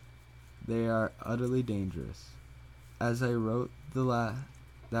 They are utterly dangerous. As I wrote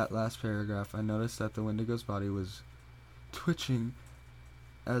that last paragraph, I noticed that the Wendigo's body was twitching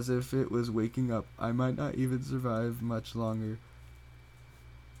as if it was waking up. I might not even survive much longer.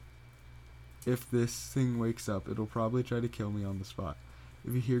 If this thing wakes up, it'll probably try to kill me on the spot.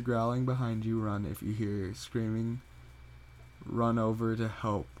 If you hear growling behind you, run. If you hear screaming, run over to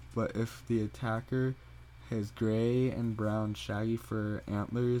help. But if the attacker has gray and brown shaggy fur,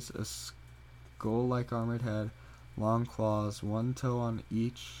 antlers, a skull-like armored head, long claws, one toe on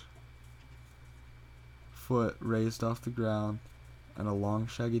each foot raised off the ground, and a long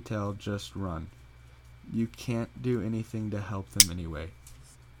shaggy tail, just run. You can't do anything to help them anyway.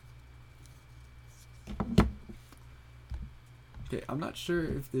 Okay, I'm not sure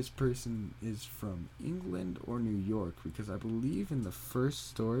if this person is from England or New York, because I believe in the first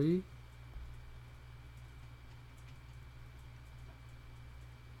story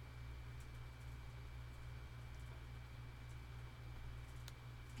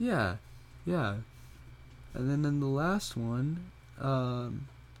yeah. And then in the last one,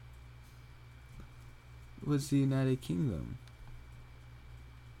 was the United Kingdom.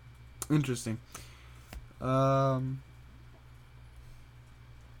 Interesting.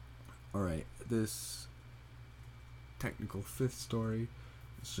 Alright, this technical fifth story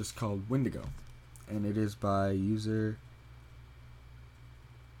is just called Wendigo, and it is by user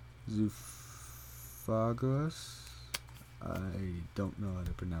Zoophagus. I don't know how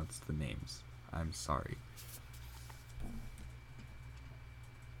to pronounce the names. I'm sorry.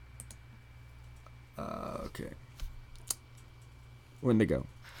 Okay. Wendigo.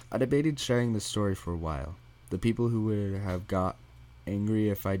 I debated sharing this story for a while. The people who would have got angry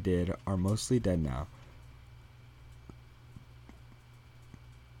if I did are mostly dead now.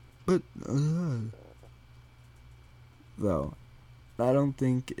 But, though, I don't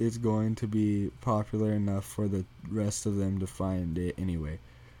think it's going to be popular enough for the rest of them to find it anyway.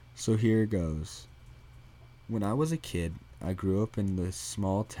 So here goes. When I was a kid, I grew up in this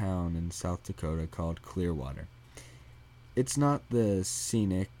small town in South Dakota called Clearwater. It's not the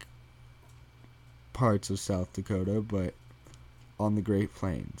scenic parts of South Dakota, but on the Great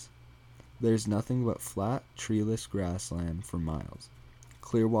Plains. There's nothing but flat, treeless grassland for miles.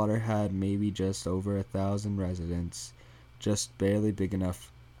 Clearwater had maybe just over 1,000 residents, just barely big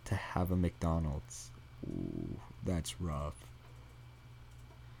enough to have a McDonald's. Ooh, that's rough.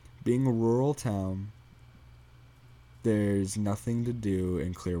 Being a rural town, there's nothing to do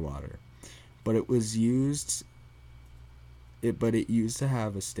in Clearwater, but it used to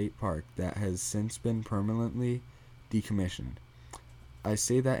have a state park that has since been permanently decommissioned. I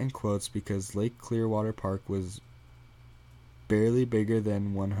say that in quotes because Lake Clearwater Park was barely bigger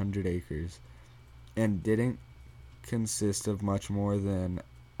than 100 acres and didn't consist of much more than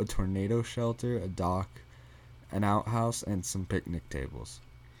a tornado shelter, a dock, an outhouse, and some picnic tables.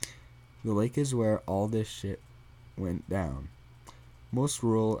 The lake is where all this shit went down. Most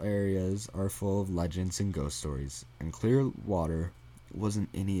rural areas are full of legends and ghost stories, and Clearwater wasn't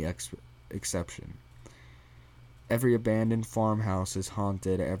any exception. Every abandoned farmhouse is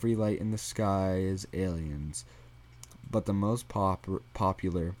haunted, every light in the sky is aliens, but the most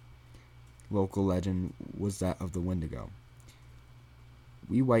popular local legend was that of the Wendigo.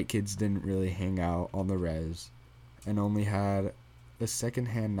 We white kids didn't really hang out on the res, and only had a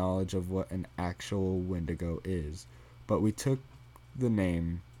second-hand knowledge of what an actual Wendigo is, but we took the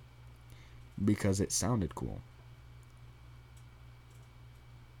name because it sounded cool.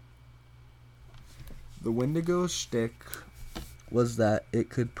 The Wendigo's shtick was that it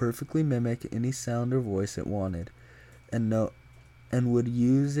could perfectly mimic any sound or voice it wanted, and would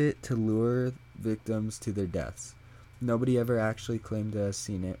use it to lure victims to their deaths. Nobody ever actually claimed to have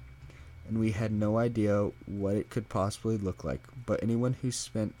seen it, and we had no idea what it could possibly look like, but anyone who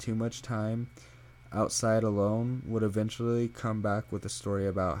spent too much time outside alone would eventually come back with a story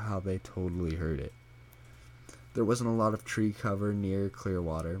about how they totally heard it. There wasn't a lot of tree cover near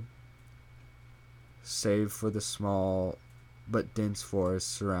Clearwater, save for the small but dense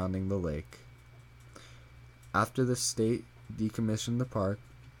forest surrounding the lake. After the state decommissioned the park,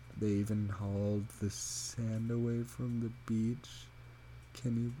 they even hauled the sand away from the beach.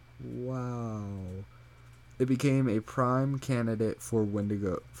 Wow. It became a prime candidate for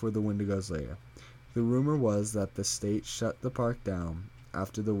the Wendigo's lair. The rumor was that the state shut the park down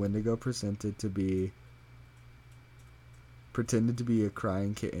after the Wendigo pretended to be a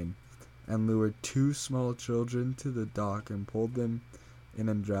crying kitten, and lured two small children to the dock and pulled them in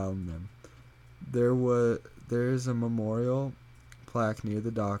and drowned them. There is a memorial plaque near the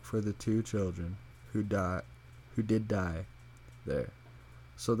dock for the two children who did die there.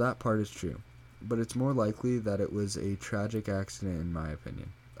 So that part is true. But it's more likely that it was a tragic accident in my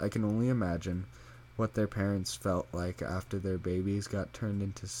opinion. I can only imagine what their parents felt like after their babies got turned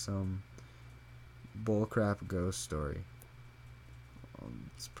into some bullcrap ghost story.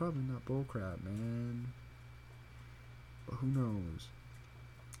 It's probably not bullcrap, man. But who knows?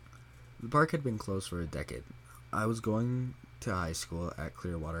 The park had been closed for a decade. I was going to high school at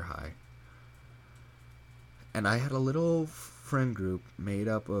Clearwater High, and I had a little friend group made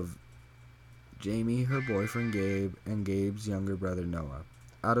up of Jamie, her boyfriend Gabe, and Gabe's younger brother Noah.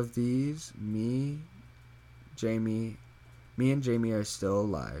 Out of these, me and Jamie are still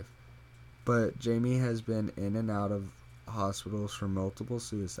alive, but Jamie has been in and out of hospitals for multiple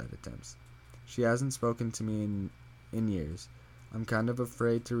suicide attempts. She hasn't spoken to me in years. I'm kind of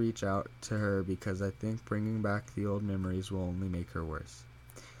afraid to reach out to her because I think bringing back the old memories will only make her worse.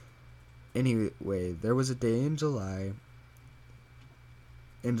 Anyway, there was a day in July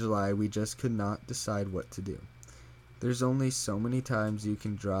we just could not decide what to do. There's only so many times you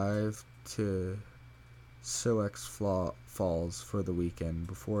can drive to Sioux Falls for the weekend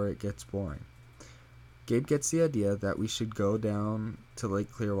before it gets boring. Gabe gets the idea that we should go down to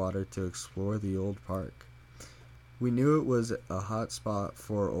Lake Clearwater to explore the old park. We knew it was a hot spot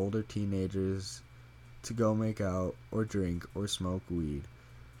for older teenagers to go make out or drink or smoke weed,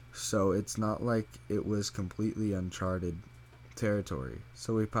 so it's not like it was completely uncharted territory.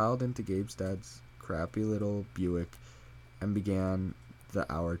 So we piled into Gabe's dad's crappy little Buick and began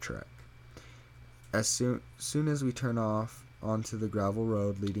the hour trek. As soon as we turned off onto the gravel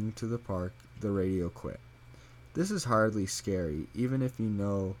road leading to the park, the radio quit. This is hardly scary, even if you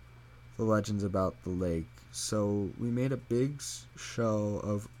know the legends about the lake, so we made a big show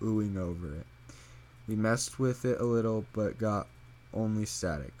of oohing over it. We messed with it a little, but got only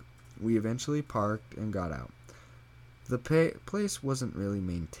static. We eventually parked and got out. The place wasn't really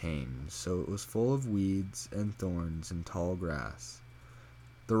maintained, so it was full of weeds and thorns and tall grass.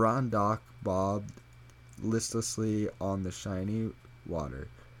 The rotten dock bobbed listlessly on the shiny water.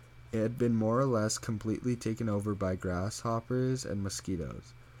 It had been more or less completely taken over by grasshoppers and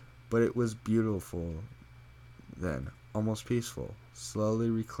mosquitoes, but it was beautiful then, almost peaceful, slowly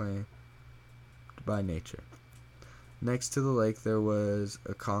reclaimed by nature. Next to the lake there was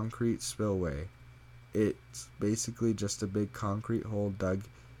a concrete spillway. It's basically just a big concrete hole dug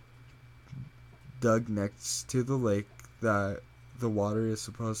next to the lake that the water is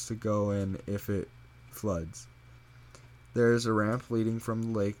supposed to go in if it floods. There is a ramp leading from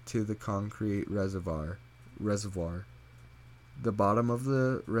the lake to the concrete reservoir. The bottom of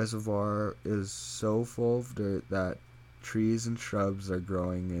the reservoir is so full of dirt that trees and shrubs are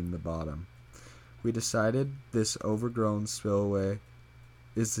growing in the bottom. We decided this overgrown spillway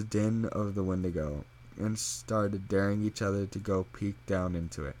is the den of the Wendigo and started daring each other to go peek down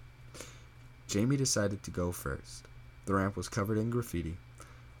into it. Jamie decided to go first. The ramp was covered in graffiti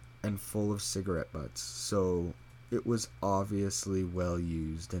and full of cigarette butts, so it was obviously well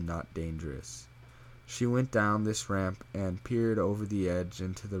used and not dangerous. She went down this ramp and peered over the edge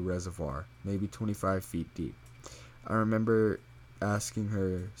into the reservoir, maybe 25 feet deep. I remember asking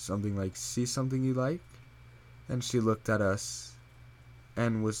her something like, "See something you like?" And she looked at us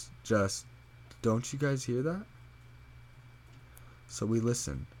and was just, "Don't you guys hear that?" So we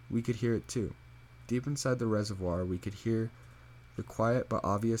listened. We could hear it too. Deep inside the reservoir, we could hear the quiet but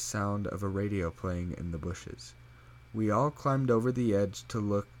obvious sound of a radio playing in the bushes. We all climbed over the edge to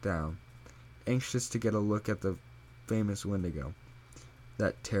look down, anxious to get a look at the famous Wendigo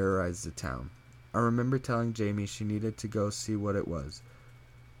that terrorized the town. I remember telling Jamie she needed to go see what it was,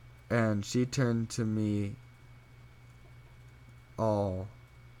 and she turned to me all,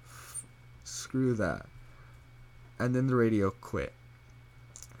 "Screw that." And then the radio quit.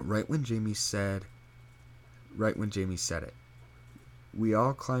 Right when Jamie said it. We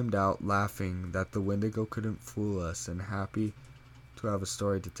all climbed out laughing that the Wendigo couldn't fool us and happy to have a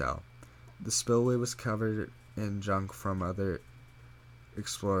story to tell. The spillway was covered in junk from other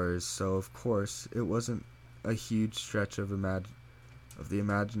explorers, so of course it wasn't a huge stretch of the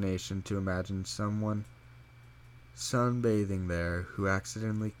imagination to imagine someone sunbathing there who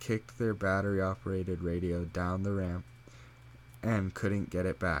accidentally kicked their battery-operated radio down the ramp and couldn't get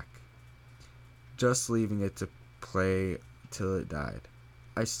it back, just leaving it to play till it died.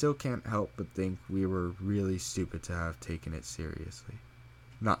 I still can't help but think we were really stupid not to have taken it seriously.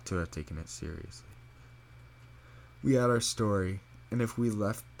 We had our story, And if we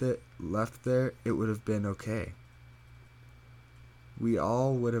left there, it would have been okay. We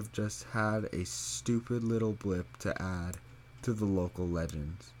all would have just had a stupid little blip to add to the local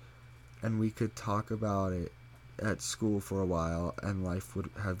legends, and we could talk about it at school for a while, and life would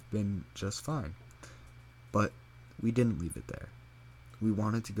have been just fine. But we didn't leave it there. We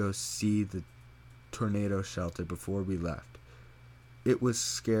wanted to go see the tornado shelter before we left. It was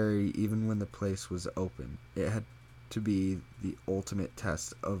scary even when the place was open. It had to be the ultimate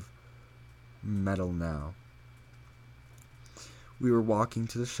test of metal now. We were walking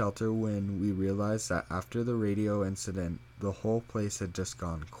to the shelter when we realized that after the radio incident, the whole place had just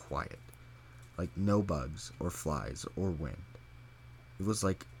gone quiet. Like no bugs or flies or wind. It was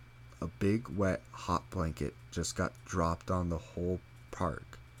like a big wet hot blanket just got dropped on the whole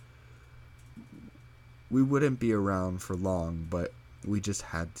park. We wouldn't be around for long, but we just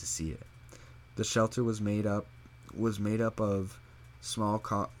had to see it. The shelter was made up of a small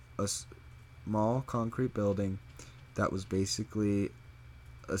concrete building that was basically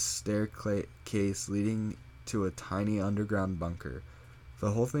a staircase leading to a tiny underground bunker.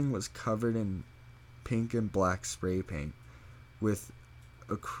 The whole thing was covered in pink and black spray paint with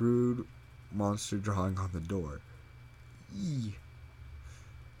a crude monster drawing on the door. Eee.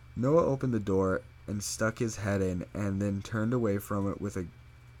 Noah opened the door and stuck his head in and then turned away from it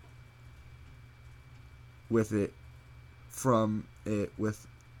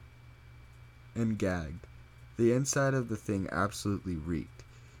and gagged. The inside of the thing absolutely reeked.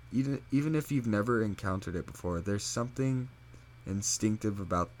 Even if you've never encountered it before, there's something instinctive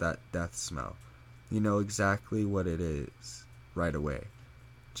about that death smell. You know exactly what it is right away.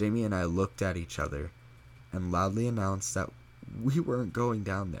 Jamie and I looked at each other and loudly announced that we weren't going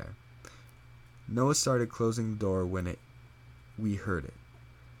down there. Noah started closing the door when we heard it.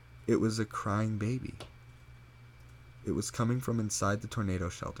 It was a crying baby. It was coming from inside the tornado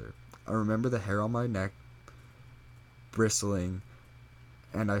shelter. I remember the hair on my neck bristling,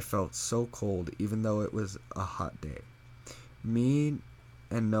 and I felt so cold even though it was a hot day. Me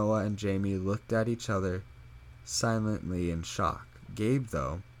and Noah and Jamie looked at each other silently in shock. Gabe,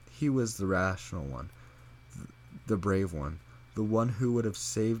 though, he was the rational one, the brave one, the one who would have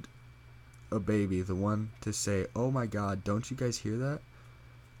saved a baby, the one to say, "Oh my God, don't you guys hear that?"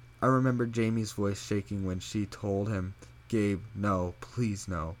 I remember Jamie's voice shaking when she told him, "Gabe, no, please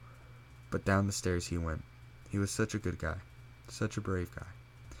no." But down the stairs he went. He was such a good guy, such a brave guy.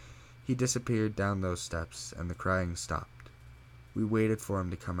 He disappeared down those steps, and the crying stopped. We waited for him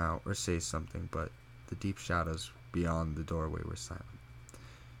to come out or say something, but the deep shadows beyond the doorway were silent.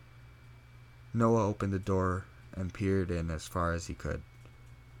 Noah opened the door and peered in as far as he could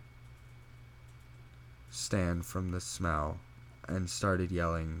stand from the smell and started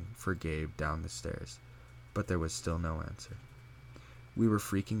yelling for Gabe down the stairs, but there was still no answer. We were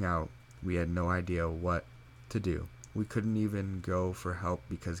freaking out. We had no idea what to do. We couldn't even go for help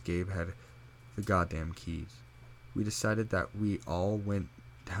because Gabe had the goddamn keys. We decided that we all went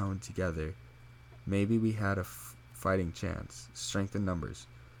down together. Maybe we had a fighting chance. Strength in numbers.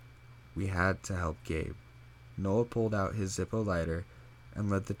 We had to help Gabe. Noah pulled out his Zippo lighter and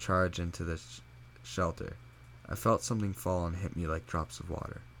led the charge into the shelter. I felt something fall and hit me like drops of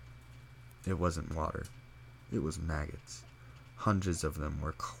water. It wasn't water. It was maggots. Hundreds of them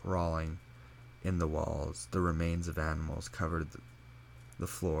were crawling in the walls. The remains of animals covered the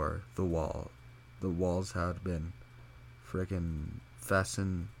floor, the wall. The walls had been frickin'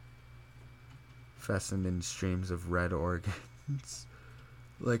 fastened in streams of red organs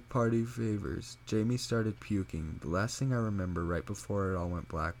like party favors. Jamie started puking. The last thing I remember right before it all went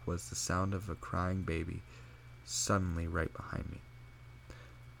black was the sound of a crying baby suddenly right behind me.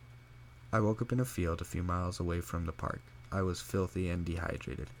 I woke up in a field a few miles away from the park. I was filthy and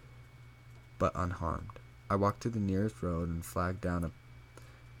dehydrated, but unharmed. I walked to the nearest road and flagged down a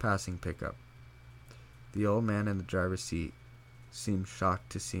passing pickup. The old man in the driver's seat seemed shocked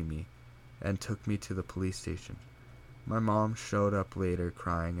to see me and took me to the police station. My mom showed up later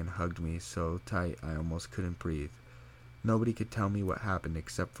crying and hugged me so tight I almost couldn't breathe. Nobody could tell me what happened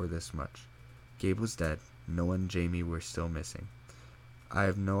except for this much. Gabe was dead. Noah and Jamie were still missing. I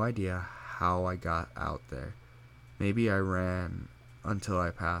have no idea how I got out there. Maybe I ran until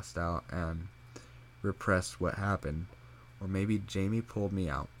I passed out and repressed what happened, or maybe Jamie pulled me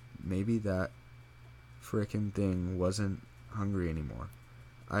out. Maybe that frickin' thing wasn't hungry anymore.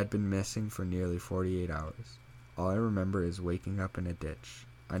 I'd been missing for nearly 48 hours. All I remember is waking up in a ditch.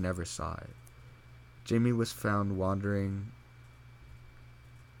 I never saw it. Jamie was found wandering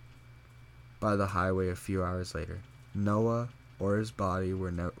by the highway a few hours later. Noah or his body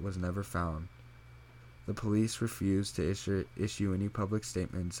was never found. The police refused to issue any public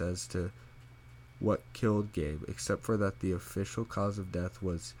statements as to what killed Gabe, except for that the official cause of death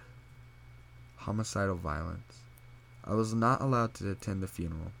was homicidal violence. I was not allowed to attend the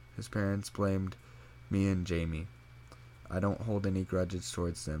funeral. His parents blamed me and Jamie. I don't hold any grudges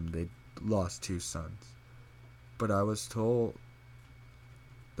towards them. They lost 2 sons. But I was told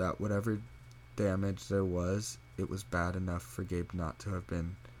that whatever damage there was, it was bad enough for Gabe not to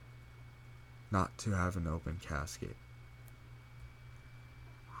have an open casket.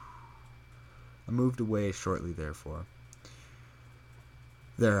 I moved away shortly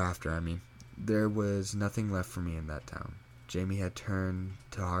thereafter. There was nothing left for me in that town. Jamie had turned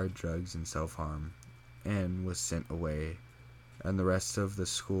to hard drugs and self-harm and was sent away, and the rest of the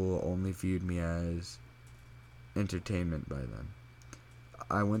school only viewed me as entertainment by then.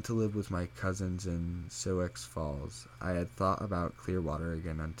 I went to live with my cousins in Sioux Falls. I hadn't thought about Clearwater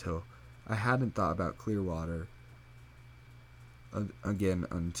again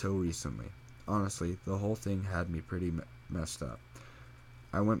until recently. Honestly, the whole thing had me pretty messed up.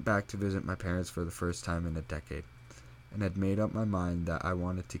 I went back to visit my parents for the first time in a decade, and had made up my mind that I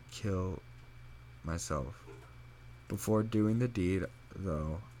wanted to kill myself. Before doing the deed,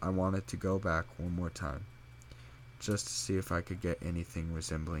 though, I wanted to go back one more time, just to see if I could get anything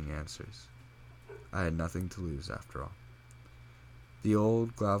resembling answers. I had nothing to lose after all. The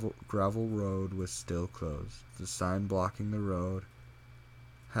old gravel road was still closed. The sign blocking the road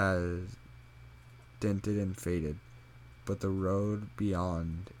has dented and faded, but the road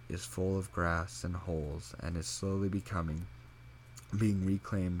beyond is full of grass and holes and is slowly being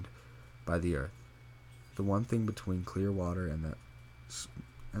reclaimed by the earth. The one thing between Clearwater and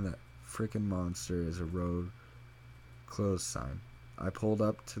that frickin' monster is a road closed sign. I pulled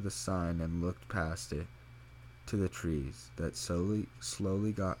up to the sign and looked past it to the trees that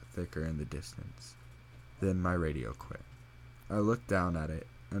slowly got thicker in the distance. Then my radio quit. I looked down at it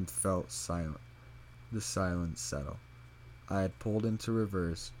and felt the silence settle. I had pulled into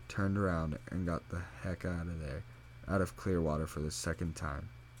reverse, turned around, and got the heck out of Clearwater for the second time.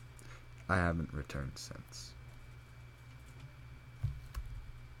 I haven't returned since.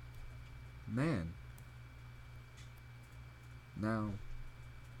 Man. Now.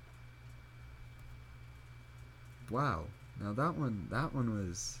 Wow. Now that one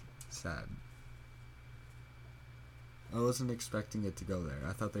was sad. I wasn't expecting it to go there.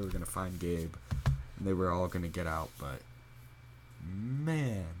 I thought they were going to find Gabe and they were all going to get out, but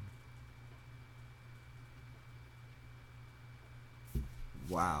man.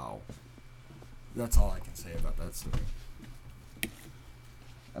 Wow. That's all I can say about that story.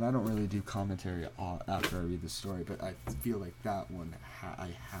 And I don't really do commentary after I read the story, but I feel like that one I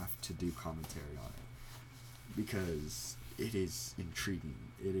have to do commentary on it because it is intriguing.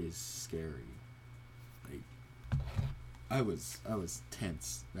 It is scary. Like I was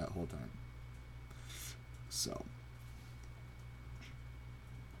tense that whole time. So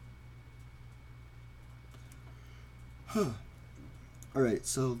Alright,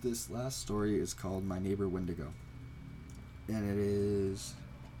 so this last story is called My Neighbor Wendigo. And it is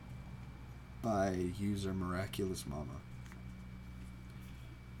by user Miraculous Mama.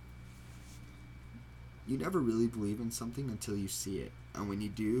 You never really believe in something until you see it, and when you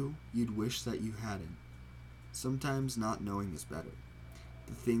do, you'd wish that you hadn't. Sometimes not knowing is better.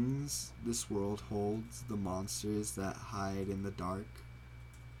 The things this world holds, the monsters that hide in the dark,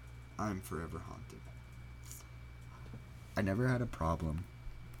 I'm forever haunted. I never had a problem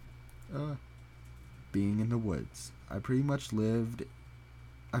being in the woods. I pretty much lived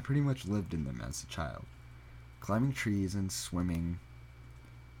in them as a child, climbing trees and swimming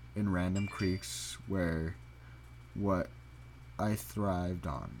in random creeks were what I thrived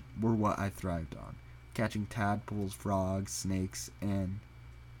on, catching tadpoles, frogs, snakes, and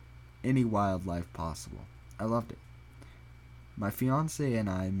any wildlife possible. I loved it. My fiance and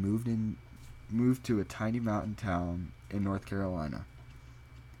I moved to a tiny mountain town in North Carolina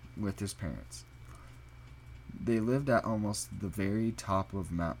with his parents. They lived at almost the very top of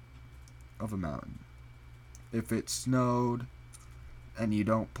a mountain. If it snowed and you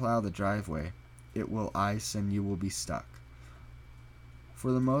don't plow the driveway, it will ice and you will be stuck.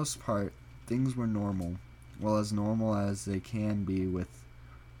 For the most part, things were normal, well, as normal as they can be with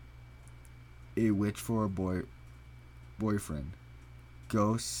a witch for a boyfriend.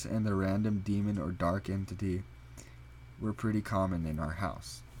 Ghosts and the random demon or dark entity were pretty common in our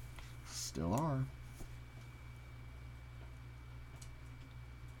house. Still are.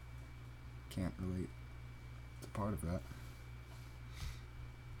 Can't relate to part of that.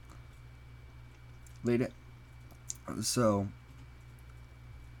 So,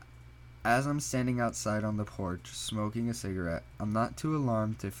 As I'm standing outside on the porch, smoking a cigarette, I'm not too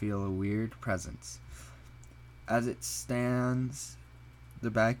alarmed to feel a weird presence. As it stands,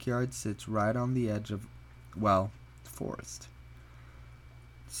 the backyard sits right on the edge of, well, forest.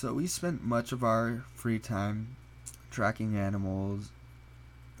 So we spent much of our free time tracking animals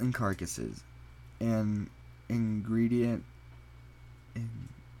and carcasses and ingredients.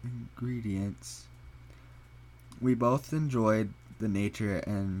 We both enjoyed the nature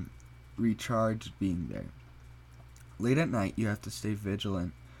and recharged being there. Late at night, you have to stay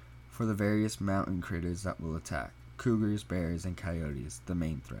vigilant for the various mountain critters that will attack. Cougars, bears, and coyotes, the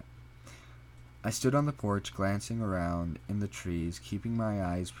main threat. I stood on the porch, glancing around in the trees, keeping my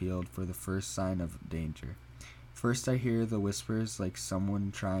eyes peeled for the first sign of danger. First, I hear the whispers like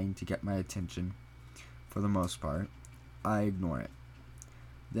someone trying to get my attention. For the most part, I ignore it.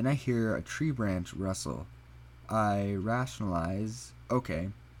 Then I hear a tree branch rustle. I rationalize, okay,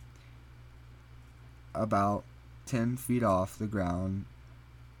 about 10 feet off the ground,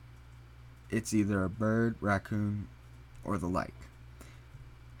 it's either a bird, raccoon, or the like.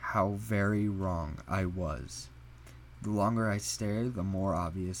 How very wrong I was. The longer I stare, the more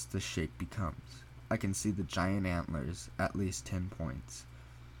obvious the shape becomes. I can see the giant antlers, at least 10 points.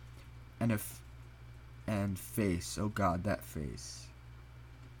 And face, oh God, that face.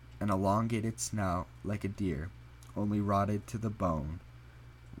 An elongated snout like a deer, only rotted to the bone,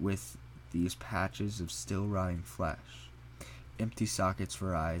 with these patches of still rotting flesh. Empty sockets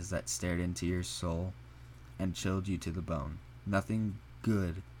for eyes that stared into your soul and chilled you to the bone. Nothing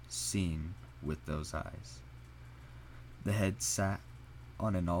good seen with those eyes. The head sat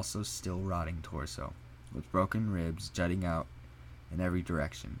on an also still rotting torso, with broken ribs jutting out in every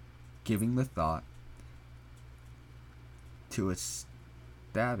direction, giving the thought to a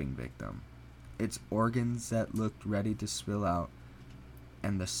stabbing victim. Its organs that looked ready to spill out,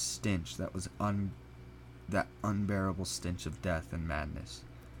 and the stench that was that unbearable stench of death and madness.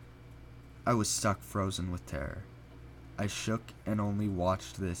 I was stuck frozen with terror. I shook and only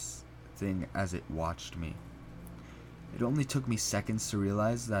watched this thing as it watched me. It only took me seconds to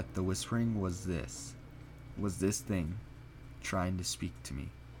realize that the whispering was this thing trying to speak to me,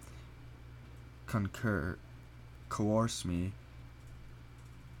 coerce me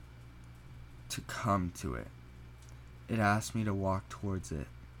to come to it. It asked me to walk towards it,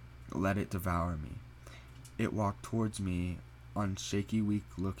 let it devour me. It walked towards me on shaky,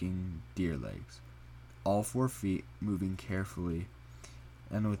 weak-looking deer legs, all 4 feet moving carefully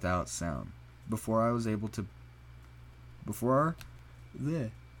and without sound. Before I was able to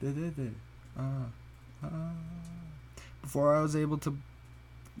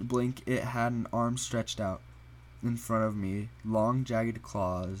blink, it had an arm stretched out in front of me, long, jagged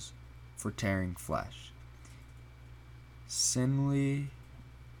claws for tearing flesh. Sinewy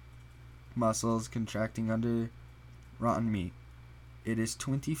muscles contracting under rotten meat. It is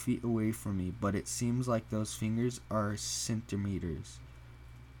 20 feet away from me, but it seems like those fingers are centimeters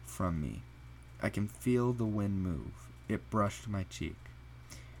from me. I can feel the wind move. It brushed my cheek.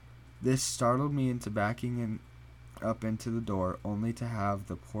 This startled me into backing up into the door, only to have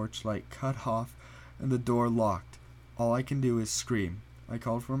the porch light cut off and the door locked. All I can do is scream. I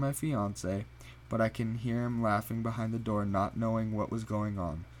called for my fiancé, but I can hear him laughing behind the door, not knowing what was going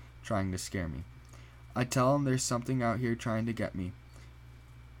on, trying to scare me. I tell him there's something out here trying to get me.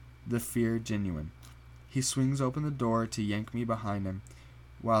 The fear genuine. He swings open the door to yank me behind him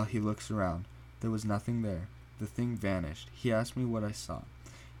while he looks around. There was nothing there. The thing vanished. He asked me what I saw,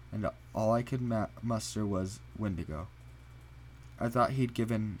 and all I could muster was Wendigo. I thought he'd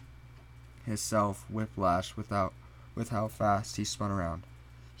given himself whiplash with how fast he spun around.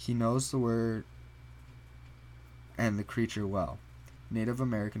 He knows the word and the creature well. Native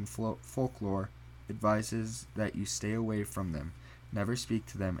American folklore advises that you stay away from them, never speak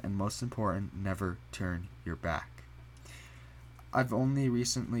to them, and most important, never turn your back. I've only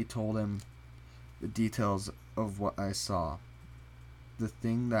recently told him the details of what I saw, the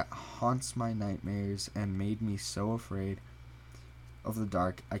thing that haunts my nightmares and made me so afraid of the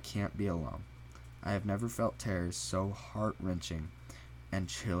dark. I can't be alone. I have never felt terror so heart-wrenching and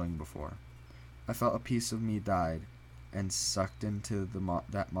chilling before. I felt a piece of me died and sucked into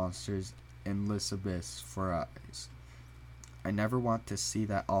that monster's endless abyss for eyes. I never want to see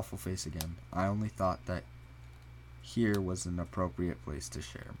that awful face again. I only thought that here was an appropriate place to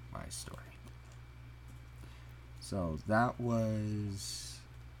share my story. So that was,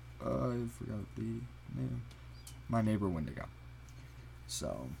 I forgot the name, My Neighbor Wendigo.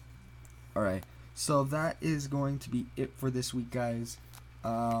 So, alright. So that is going to be it for this week, guys.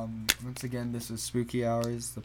 Once again, this was Spooky Hours, the